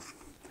filter wheel.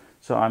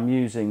 So I'm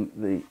using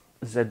the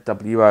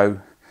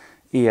ZWO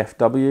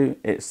EAF.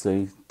 It's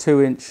the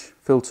 2-inch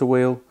filter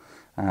wheel.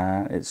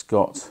 It's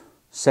got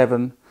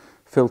 7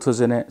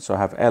 filters in it, so I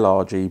have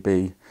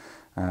LRGB,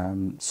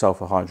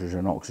 sulfur,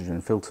 hydrogen,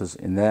 oxygen filters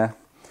in there,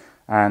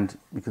 and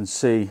you can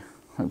see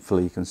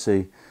hopefully you can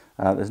see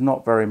there's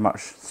not very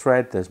much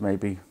thread. There's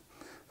maybe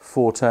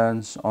 4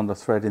 turns on the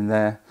thread in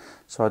there,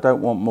 so I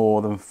don't want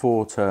more than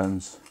 4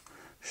 turns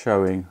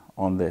showing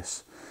on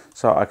this.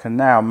 So I can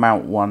now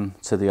mount one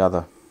to the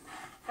other.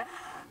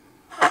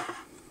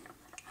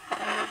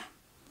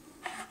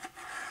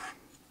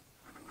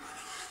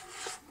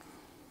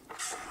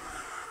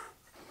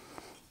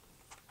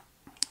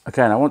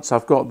 Okay, now once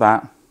I've got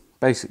that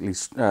basically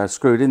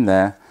screwed in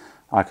there,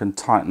 I can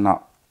tighten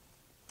up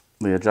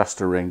the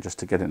adjuster ring just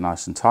to get it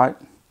nice and tight.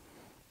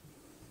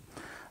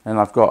 And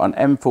I've got an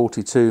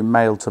M42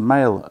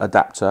 male-to-male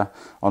adapter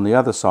on the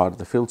other side of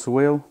the filter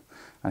wheel.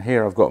 And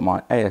here I've got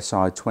my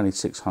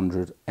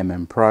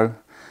ASI662MC Pro,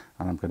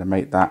 and I'm going to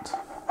make that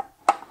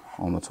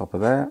on the top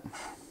of there.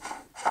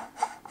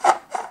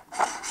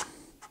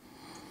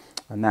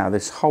 And now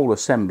this whole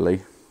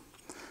assembly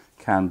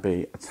can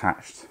be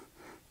attached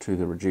to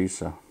the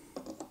reducer.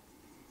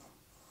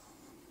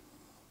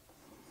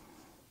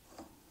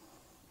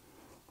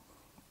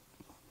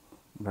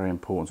 Very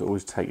important to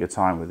always take your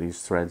time with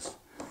these threads,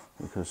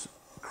 because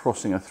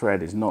crossing a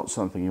thread is not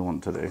something you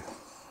want to do.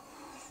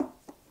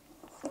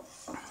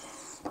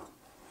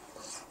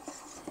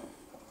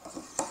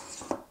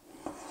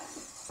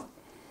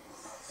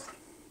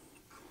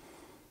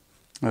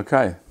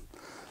 Okay,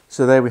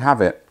 so there we have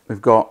it.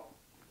 We've got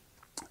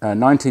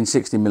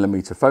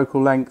 1960mm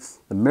focal length,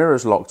 the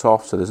mirror's locked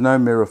off, so there's no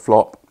mirror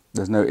flop,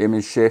 there's no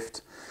image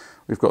shift.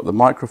 We've got the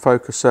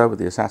microfocuser with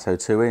the ESATTO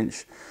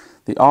 2-inch,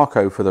 the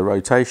ARCO for the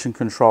rotation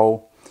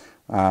control,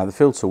 the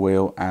filter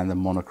wheel, and the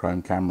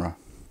monochrome camera.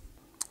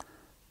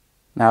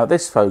 Now at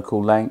this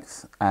focal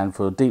length, and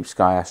for deep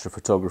sky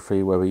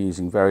astrophotography where we're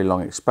using very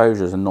long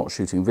exposures and not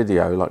shooting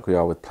video like we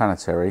are with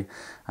planetary,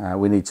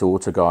 we need to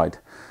auto guide.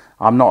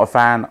 I'm not a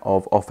fan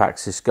of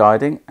off-axis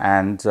guiding,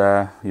 and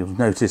you'll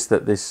notice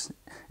that this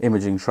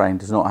imaging train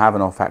does not have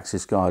an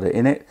off-axis guider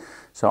in it,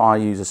 so I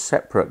use a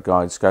separate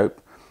guide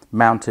scope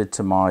mounted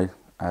to my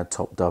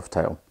top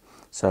dovetail.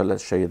 So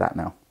let's show you that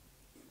now.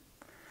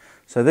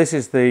 So this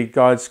is the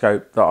guide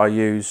scope that I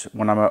use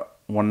when I'm at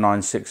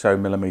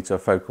 1960mm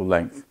focal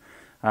length.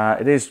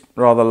 It is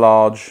rather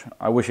large.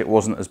 I wish it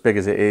wasn't as big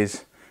as it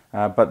is,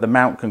 but the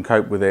mount can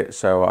cope with it,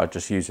 so I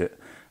just use it,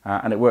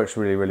 and it works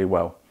really, really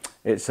well.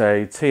 It's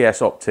a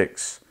TS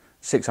Optics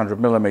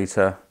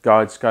 600mm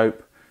guide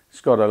scope. It's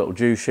got a little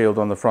dew shield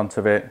on the front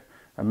of it,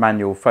 a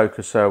manual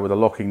focuser with a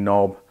locking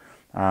knob,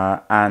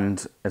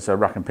 and it's a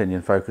rack and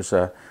pinion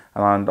focuser.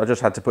 And I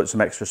just had to put some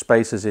extra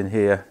spacers in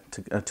here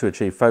to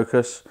achieve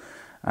focus.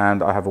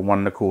 And I have a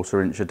 1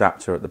 1/4 inch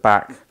adapter at the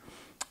back.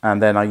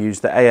 And then I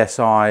use the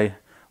ASI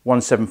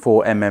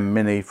 174mm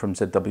Mini from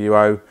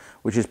ZWO,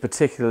 which is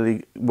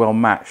particularly well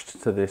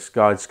matched to this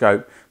guide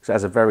scope because it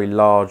has a very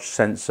large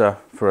sensor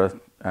for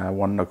a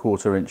 1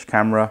 1/4 inch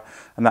camera,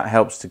 and that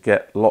helps to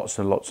get lots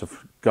and lots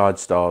of guide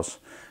stars.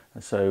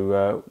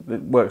 So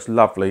it works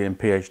lovely in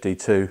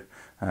PhD2.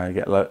 You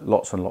get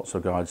lots and lots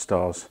of guide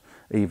stars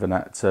even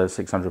at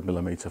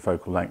 600mm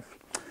focal length.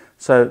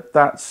 So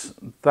that's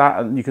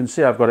that, and you can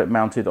see I've got it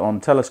mounted on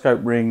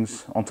telescope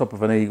rings on top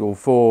of an Eagle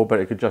 4,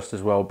 but it could just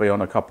as well be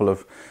on a couple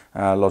of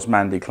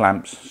Losmandy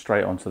clamps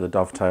straight onto the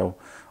dovetail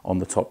on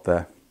the top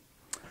there.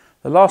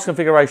 The last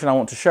configuration I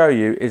want to show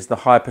you is the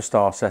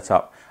Hyperstar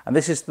setup, and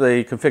this is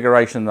the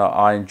configuration that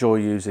I enjoy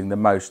using the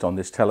most on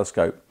this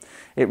telescope.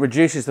 It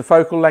reduces the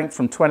focal length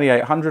from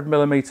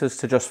 2800mm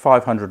to just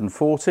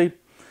 540.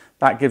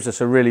 That gives us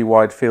a really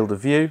wide field of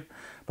view,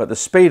 but the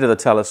speed of the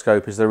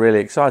telescope is the really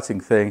exciting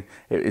thing.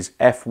 It is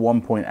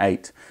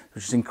f1.8,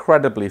 which is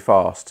incredibly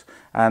fast,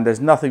 and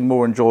there's nothing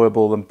more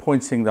enjoyable than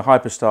pointing the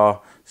Hyperstar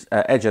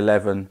Edge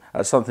 11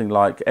 at something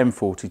like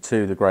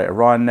M42, the Great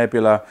Orion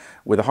Nebula,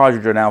 with a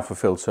hydrogen alpha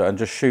filter and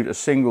just shoot a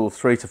single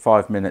 3 to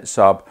 5 minute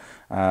sub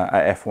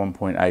at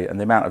f1.8, and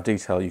the amount of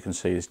detail you can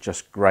see is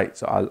just great.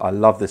 So I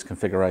love this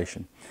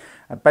configuration.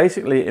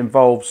 Basically it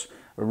involves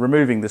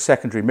removing the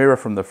secondary mirror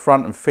from the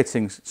front and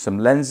fitting some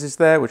lenses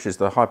there, which is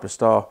the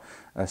Hyperstar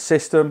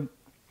system,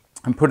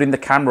 and putting the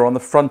camera on the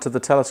front of the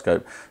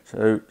telescope.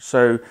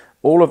 So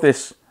all of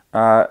this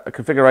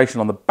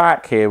configuration on the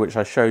back here, which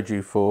I showed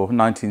you for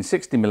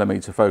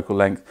 1960mm focal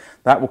length,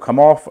 that will come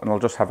off, and I'll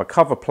just have a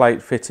cover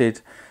plate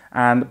fitted.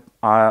 And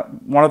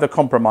one of the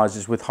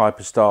compromises with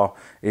Hyperstar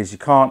is you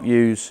can't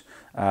use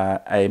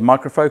a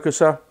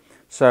microfocuser,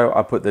 so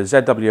I put the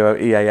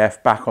ZWO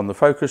EAF back on the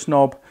focus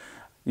knob.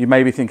 You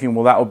may be thinking,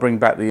 well, that will bring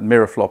back the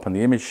mirror flop and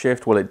the image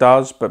shift. Well, it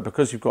does, but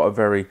because you've got a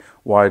very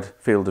wide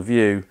field of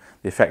view,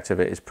 the effect of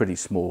it is pretty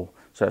small,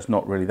 so it's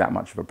not really that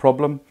much of a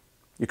problem.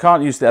 You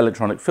can't use the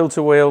electronic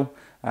filter wheel,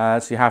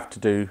 so you have to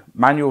do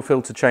manual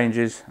filter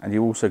changes, and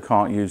you also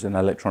can't use an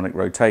electronic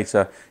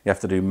rotator. You have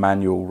to do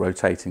manual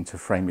rotating to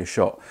frame your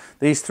shot.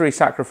 These 3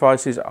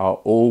 sacrifices are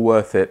all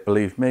worth it,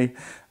 believe me.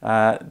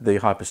 The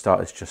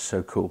Hyperstar is just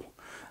so cool.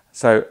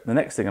 So the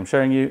next thing I'm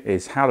showing you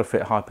is how to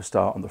fit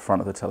Hyperstar on the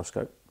front of the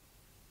telescope.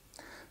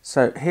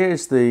 So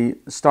here's the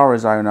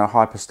Starizona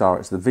Hyperstar.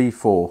 It's the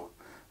V4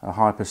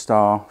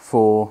 Hyperstar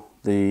for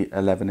the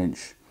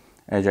 11-inch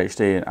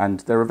EDGEHD,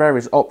 and there are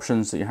various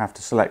options that you have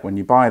to select when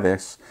you buy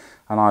this.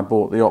 and I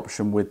bought the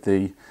option with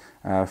the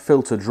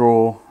filter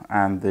drawer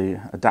and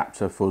the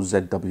adapter for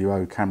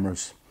ZWO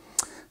cameras.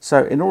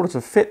 So in order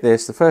to fit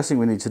this, the first thing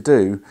we need to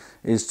do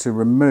is to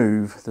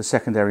remove the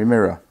secondary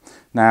mirror.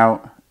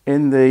 Now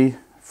in the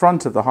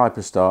front of the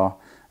Hyperstar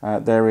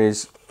there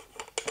is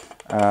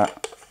a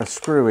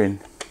screw-in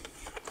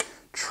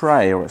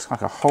tray, or it's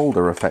like a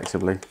holder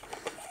effectively,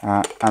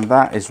 and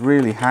that is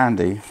really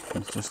handy.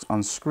 Let's just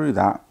unscrew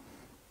that,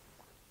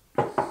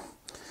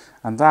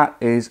 and that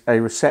is a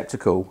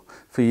receptacle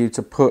for you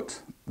to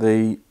put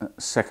the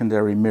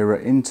secondary mirror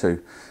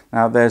into.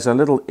 Now there's a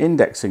little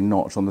indexing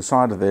notch on the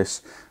side of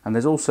this, and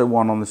there's also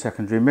one on the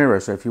secondary mirror,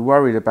 so if you're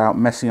worried about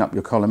messing up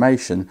your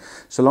collimation,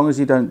 so long as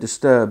you don't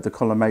disturb the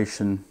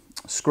collimation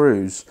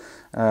screws,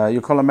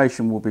 your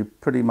collimation will be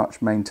pretty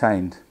much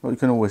maintained. Well, you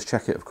can always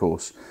check it, of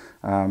course,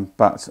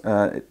 but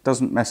it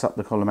doesn't mess up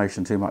the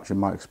collimation too much in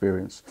my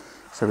experience.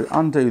 So we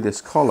undo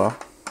this collar,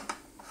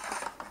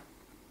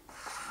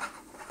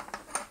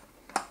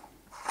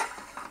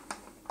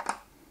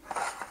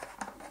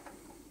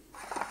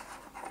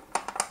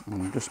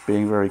 I'm just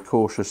being very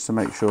cautious to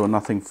make sure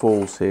nothing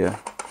falls here.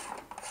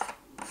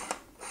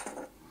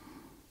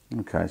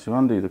 Okay, so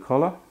undo the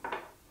collar.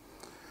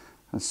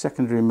 And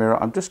secondary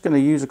mirror, I'm just going to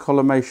use a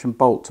collimation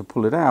bolt to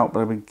pull it out,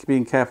 but I'm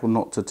being careful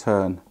not to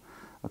turn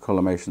a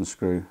collimation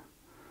screw.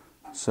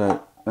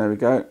 So there we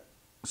go.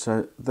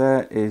 So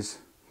there is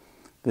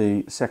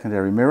the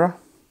secondary mirror,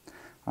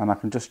 and I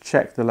can just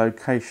check the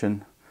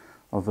location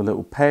of the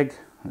little peg.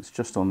 It's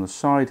just on the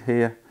side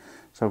here.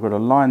 So I've got to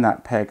line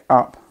that peg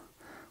up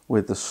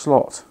with the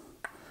slot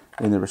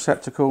in the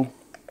receptacle,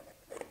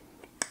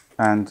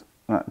 and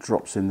that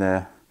drops in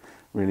there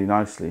really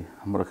nicely.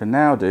 And what I can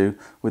now do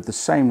with the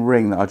same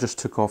ring that I just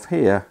took off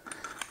here,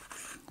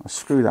 I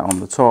screw that on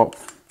the top,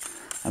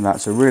 and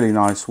that's a really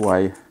nice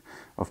way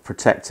of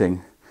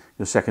protecting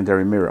your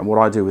secondary mirror. And what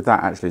I do with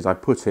that actually is I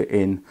put it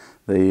in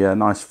the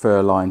nice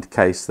fur-lined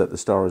case that the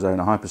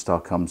Starizona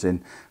Hyperstar comes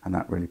in, and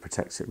that really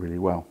protects it really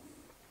well.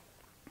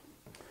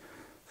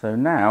 So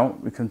now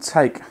we can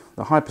take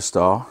the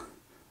Hyperstar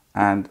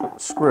and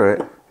screw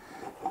it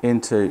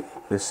into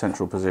this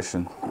central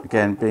position.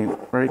 Again, being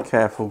very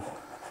careful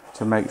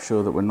to make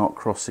sure that we're not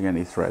crossing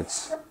any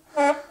threads.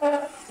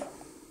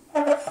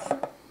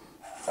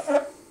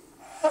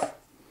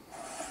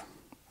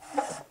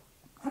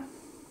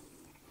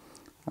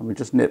 And we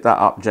just knit that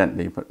up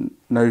gently, but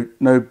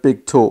no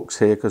big torques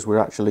here, because we're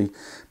actually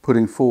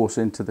putting force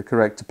into the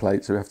corrector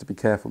plate, so we have to be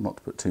careful not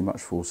to put too much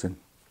force in.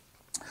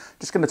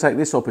 Just going to take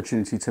this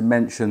opportunity to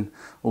mention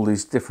all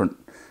these different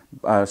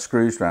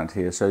screws around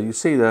here. So you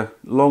see the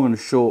long and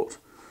short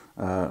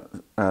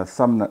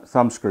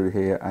thumb screw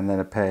here, and then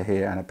a pair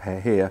here and a pair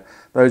here.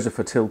 Those are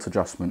for tilt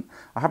adjustment.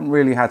 I haven't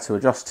really had to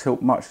adjust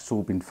tilt much, it's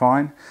all been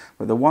fine.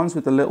 But the ones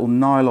with the little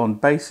nylon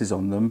bases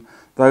on them,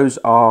 those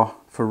are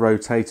for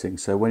rotating.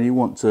 So when you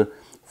want to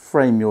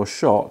frame your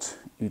shot,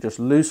 you just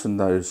loosen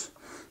those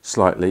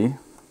slightly,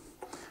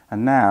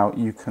 and now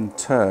you can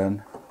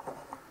turn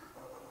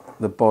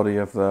the body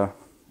of the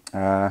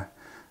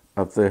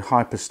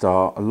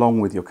Hyperstar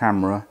along with your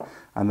camera,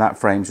 and that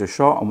frames your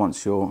shot. And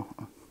once your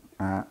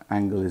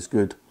angle is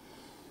good,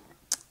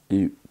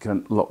 you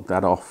can lock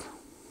that off.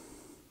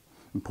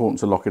 Important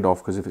to lock it off,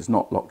 because if it's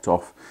not locked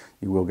off,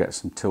 you will get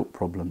some tilt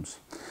problems.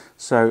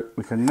 So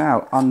we can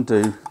now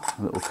undo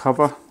a little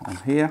cover on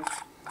here.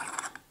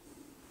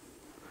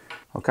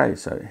 Okay,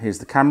 so here's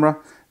the camera.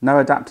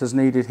 No adapters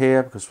needed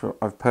here, because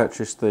I've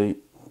purchased the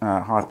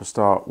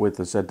Hyperstar with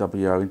the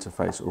ZWO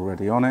interface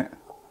already on it.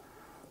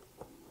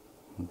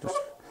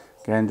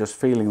 Just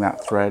feeling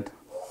that thread,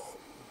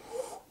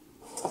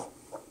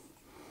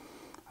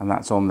 and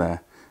that's on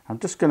there. I'm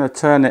just going to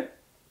turn it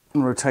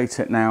and rotate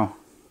it now,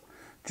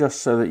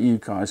 just so that you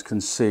guys can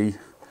see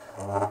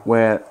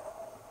where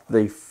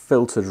the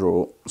filter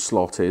drawer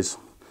slot is.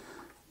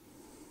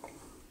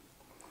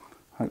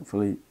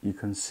 Hopefully you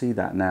can see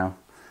that now.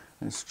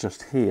 It's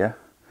just here.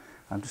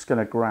 I'm just going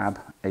to grab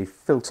a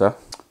filter.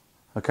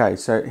 Okay,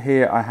 so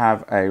here I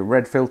have a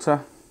red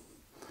filter,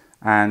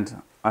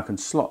 and I can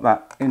slot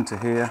that into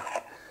here,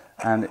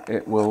 and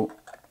it will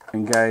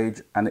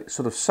engage, and it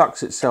sort of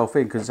sucks itself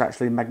in because it's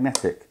actually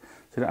magnetic,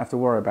 so you don't have to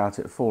worry about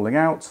it falling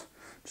out.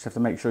 Just have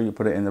to make sure you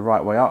put it in the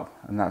right way up,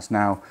 and that's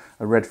now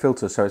a red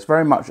filter. So it's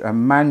very much a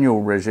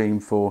manual regime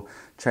for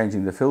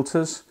changing the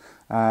filters,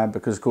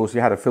 because of course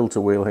you had a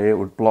filter wheel here, it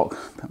would block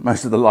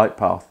most of the light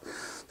path.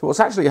 So what's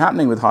actually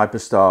happening with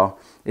Hyperstar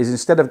is,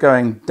 instead of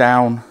going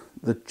down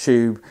the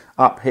tube,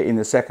 up, hitting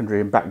the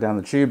secondary and back down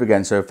the tube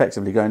again, so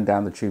effectively going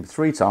down the tube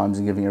 3 times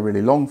and giving a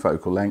really long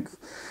focal length,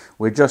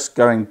 we're just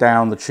going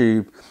down the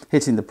tube,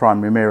 hitting the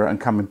primary mirror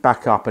and coming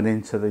back up and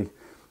into the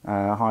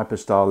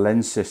Hyperstar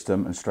lens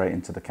system and straight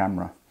into the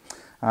camera.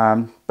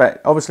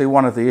 But obviously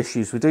one of the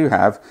issues we do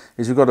have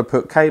is we've got to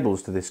put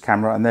cables to this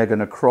camera, and they're going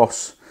to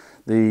cross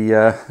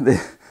the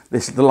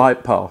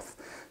light path.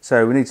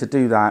 So we need to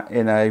do that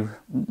in a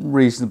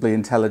reasonably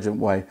intelligent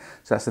way.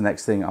 So that's the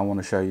next thing I want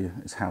to show you,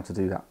 is how to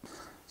do that.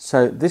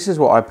 So this is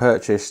what I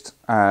purchased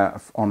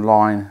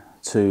online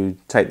to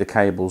take the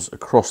cables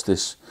across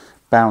this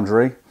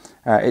boundary.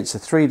 It's a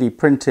 3D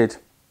printed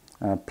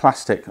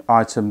plastic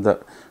item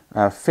that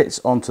fits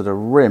onto the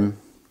rim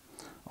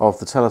of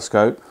the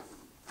telescope,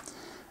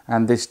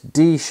 and this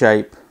D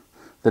shape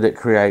that it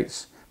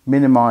creates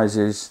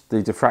minimises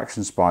the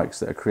diffraction spikes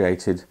that are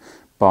created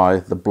by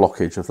the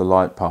blockage of the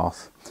light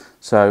path.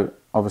 So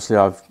obviously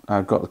I've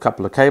got a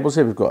couple of cables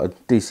here. We've got a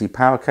DC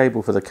power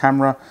cable for the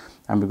camera,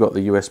 and we've got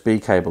the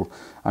USB cable.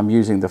 I'm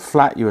using the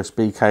flat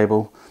USB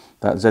cable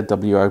that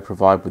ZWO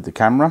provide with the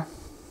camera,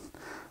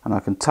 and I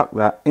can tuck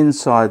that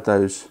inside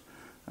those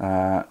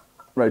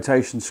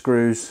rotation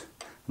screws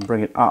and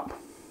bring it up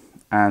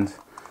and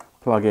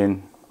plug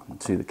in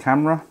to the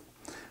camera,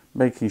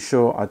 making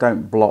sure I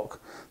don't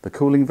block the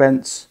cooling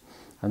vents.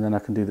 And then I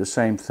can do the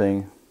same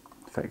thing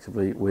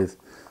effectively with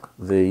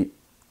the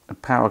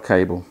power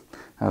cable.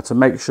 Now, to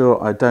make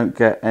sure I don't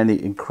get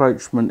any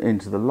encroachment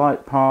into the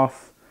light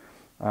path,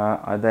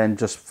 I then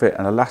just fit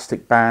an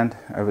elastic band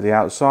over the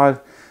outside.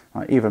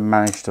 I even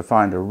managed to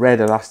find a red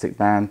elastic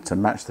band to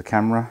match the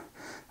camera.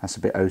 That's a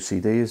bit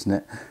OCD, isn't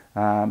it?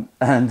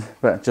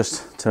 But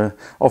just to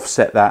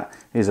offset that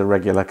is a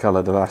regular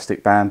coloured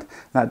elastic band.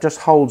 That just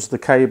holds the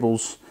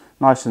cables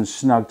nice and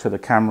snug to the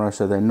camera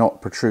so they're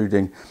not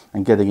protruding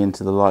and getting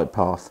into the light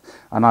path.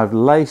 And I've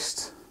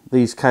laced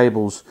these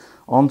cables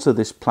onto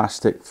this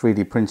plastic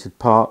 3D printed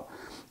part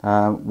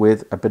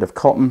with a bit of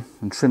cotton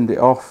and trimmed it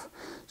off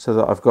so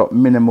that I've got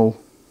minimal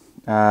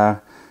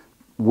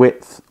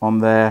width on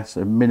there,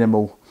 so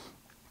minimal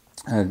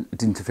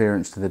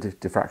interference to the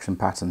diffraction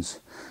patterns.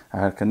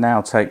 I can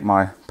now take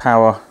my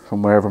power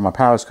from wherever my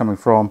power is coming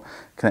from,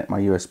 connect my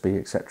USB,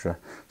 etc.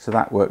 So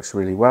that works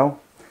really well.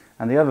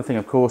 And the other thing,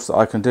 of course, that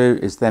I can do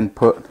is then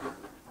put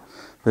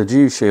the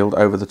dew shield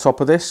over the top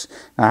of this.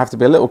 Now I have to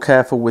be a little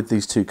careful with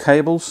these two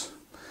cables,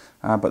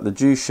 but the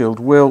dew shield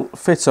will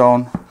fit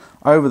on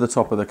over the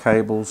top of the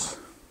cables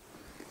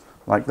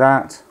like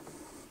that.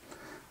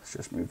 Let's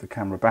just move the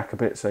camera back a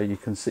bit so you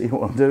can see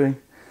what I'm doing.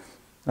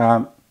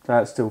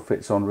 That still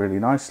fits on really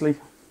nicely.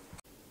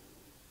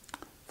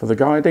 For the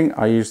guiding,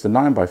 I use the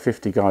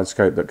 9x50 guide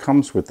scope that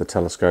comes with the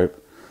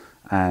telescope,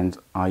 and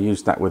I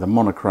use that with a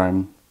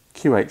monochrome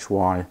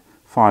QHY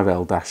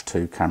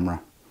 5L-2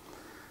 camera,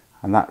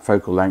 and that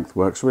focal length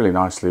works really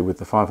nicely with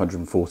the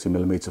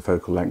 540mm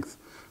focal length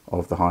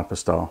of the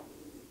Hyperstar.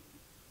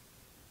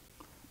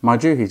 My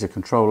dew heater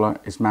controller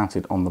is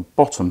mounted on the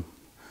bottom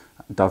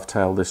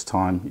dovetail this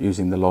time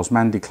using the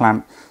Losmandy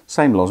clamp,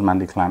 same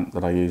Losmandy clamp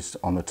that I used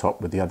on the top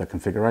with the other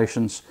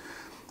configurations,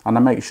 and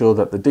I make sure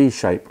that the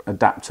D-shape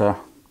adapter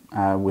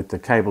with the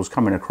cables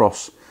coming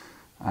across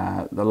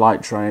the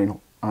light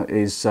train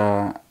is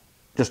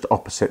just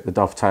opposite the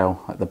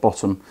dovetail at the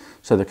bottom,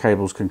 so the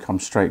cables can come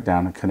straight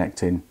down and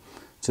connect in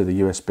to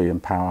the USB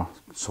and power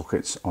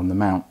sockets on the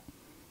mount.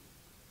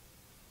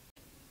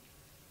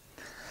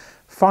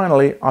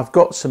 Finally, I've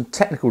got some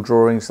technical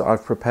drawings that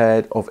I've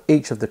prepared of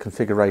each of the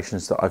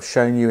configurations that I've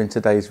shown you in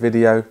today's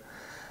video.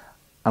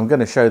 I'm going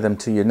to show them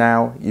to you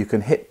now. You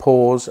can hit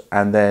pause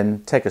and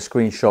then take a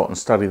screenshot and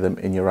study them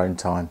in your own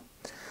time.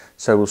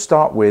 So we'll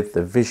start with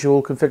the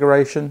visual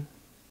configuration.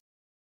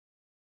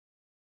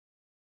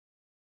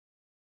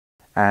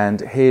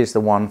 And here's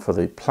the one for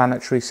the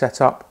planetary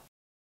setup.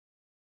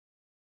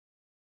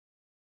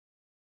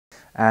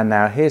 And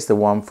now here's the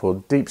one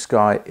for deep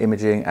sky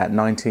imaging at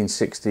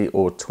 1960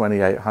 or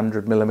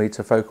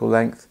 2800mm focal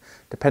length,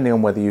 depending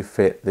on whether you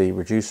fit the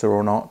reducer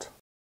or not.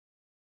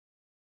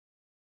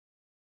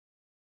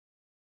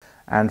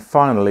 And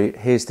finally,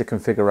 here's the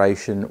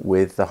configuration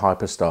with the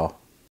Hyperstar.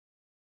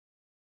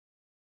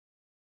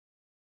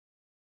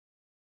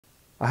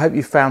 I hope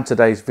you found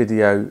today's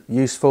video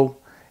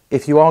useful.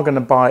 If you are going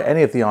to buy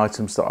any of the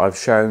items that I've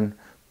shown,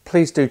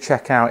 please do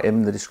check out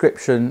in the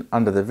description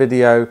under the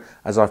video,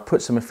 as I've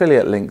put some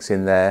affiliate links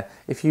in there.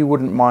 If you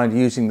wouldn't mind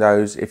using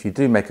those if you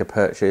do make a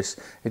purchase,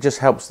 it just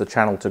helps the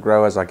channel to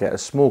grow, as I get a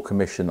small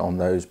commission on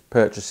those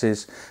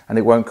purchases and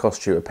it won't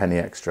cost you a penny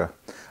extra.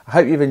 I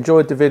hope you've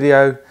enjoyed the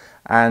video,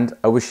 and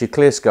I wish you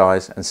clear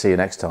skies and see you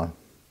next time.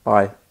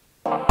 Bye.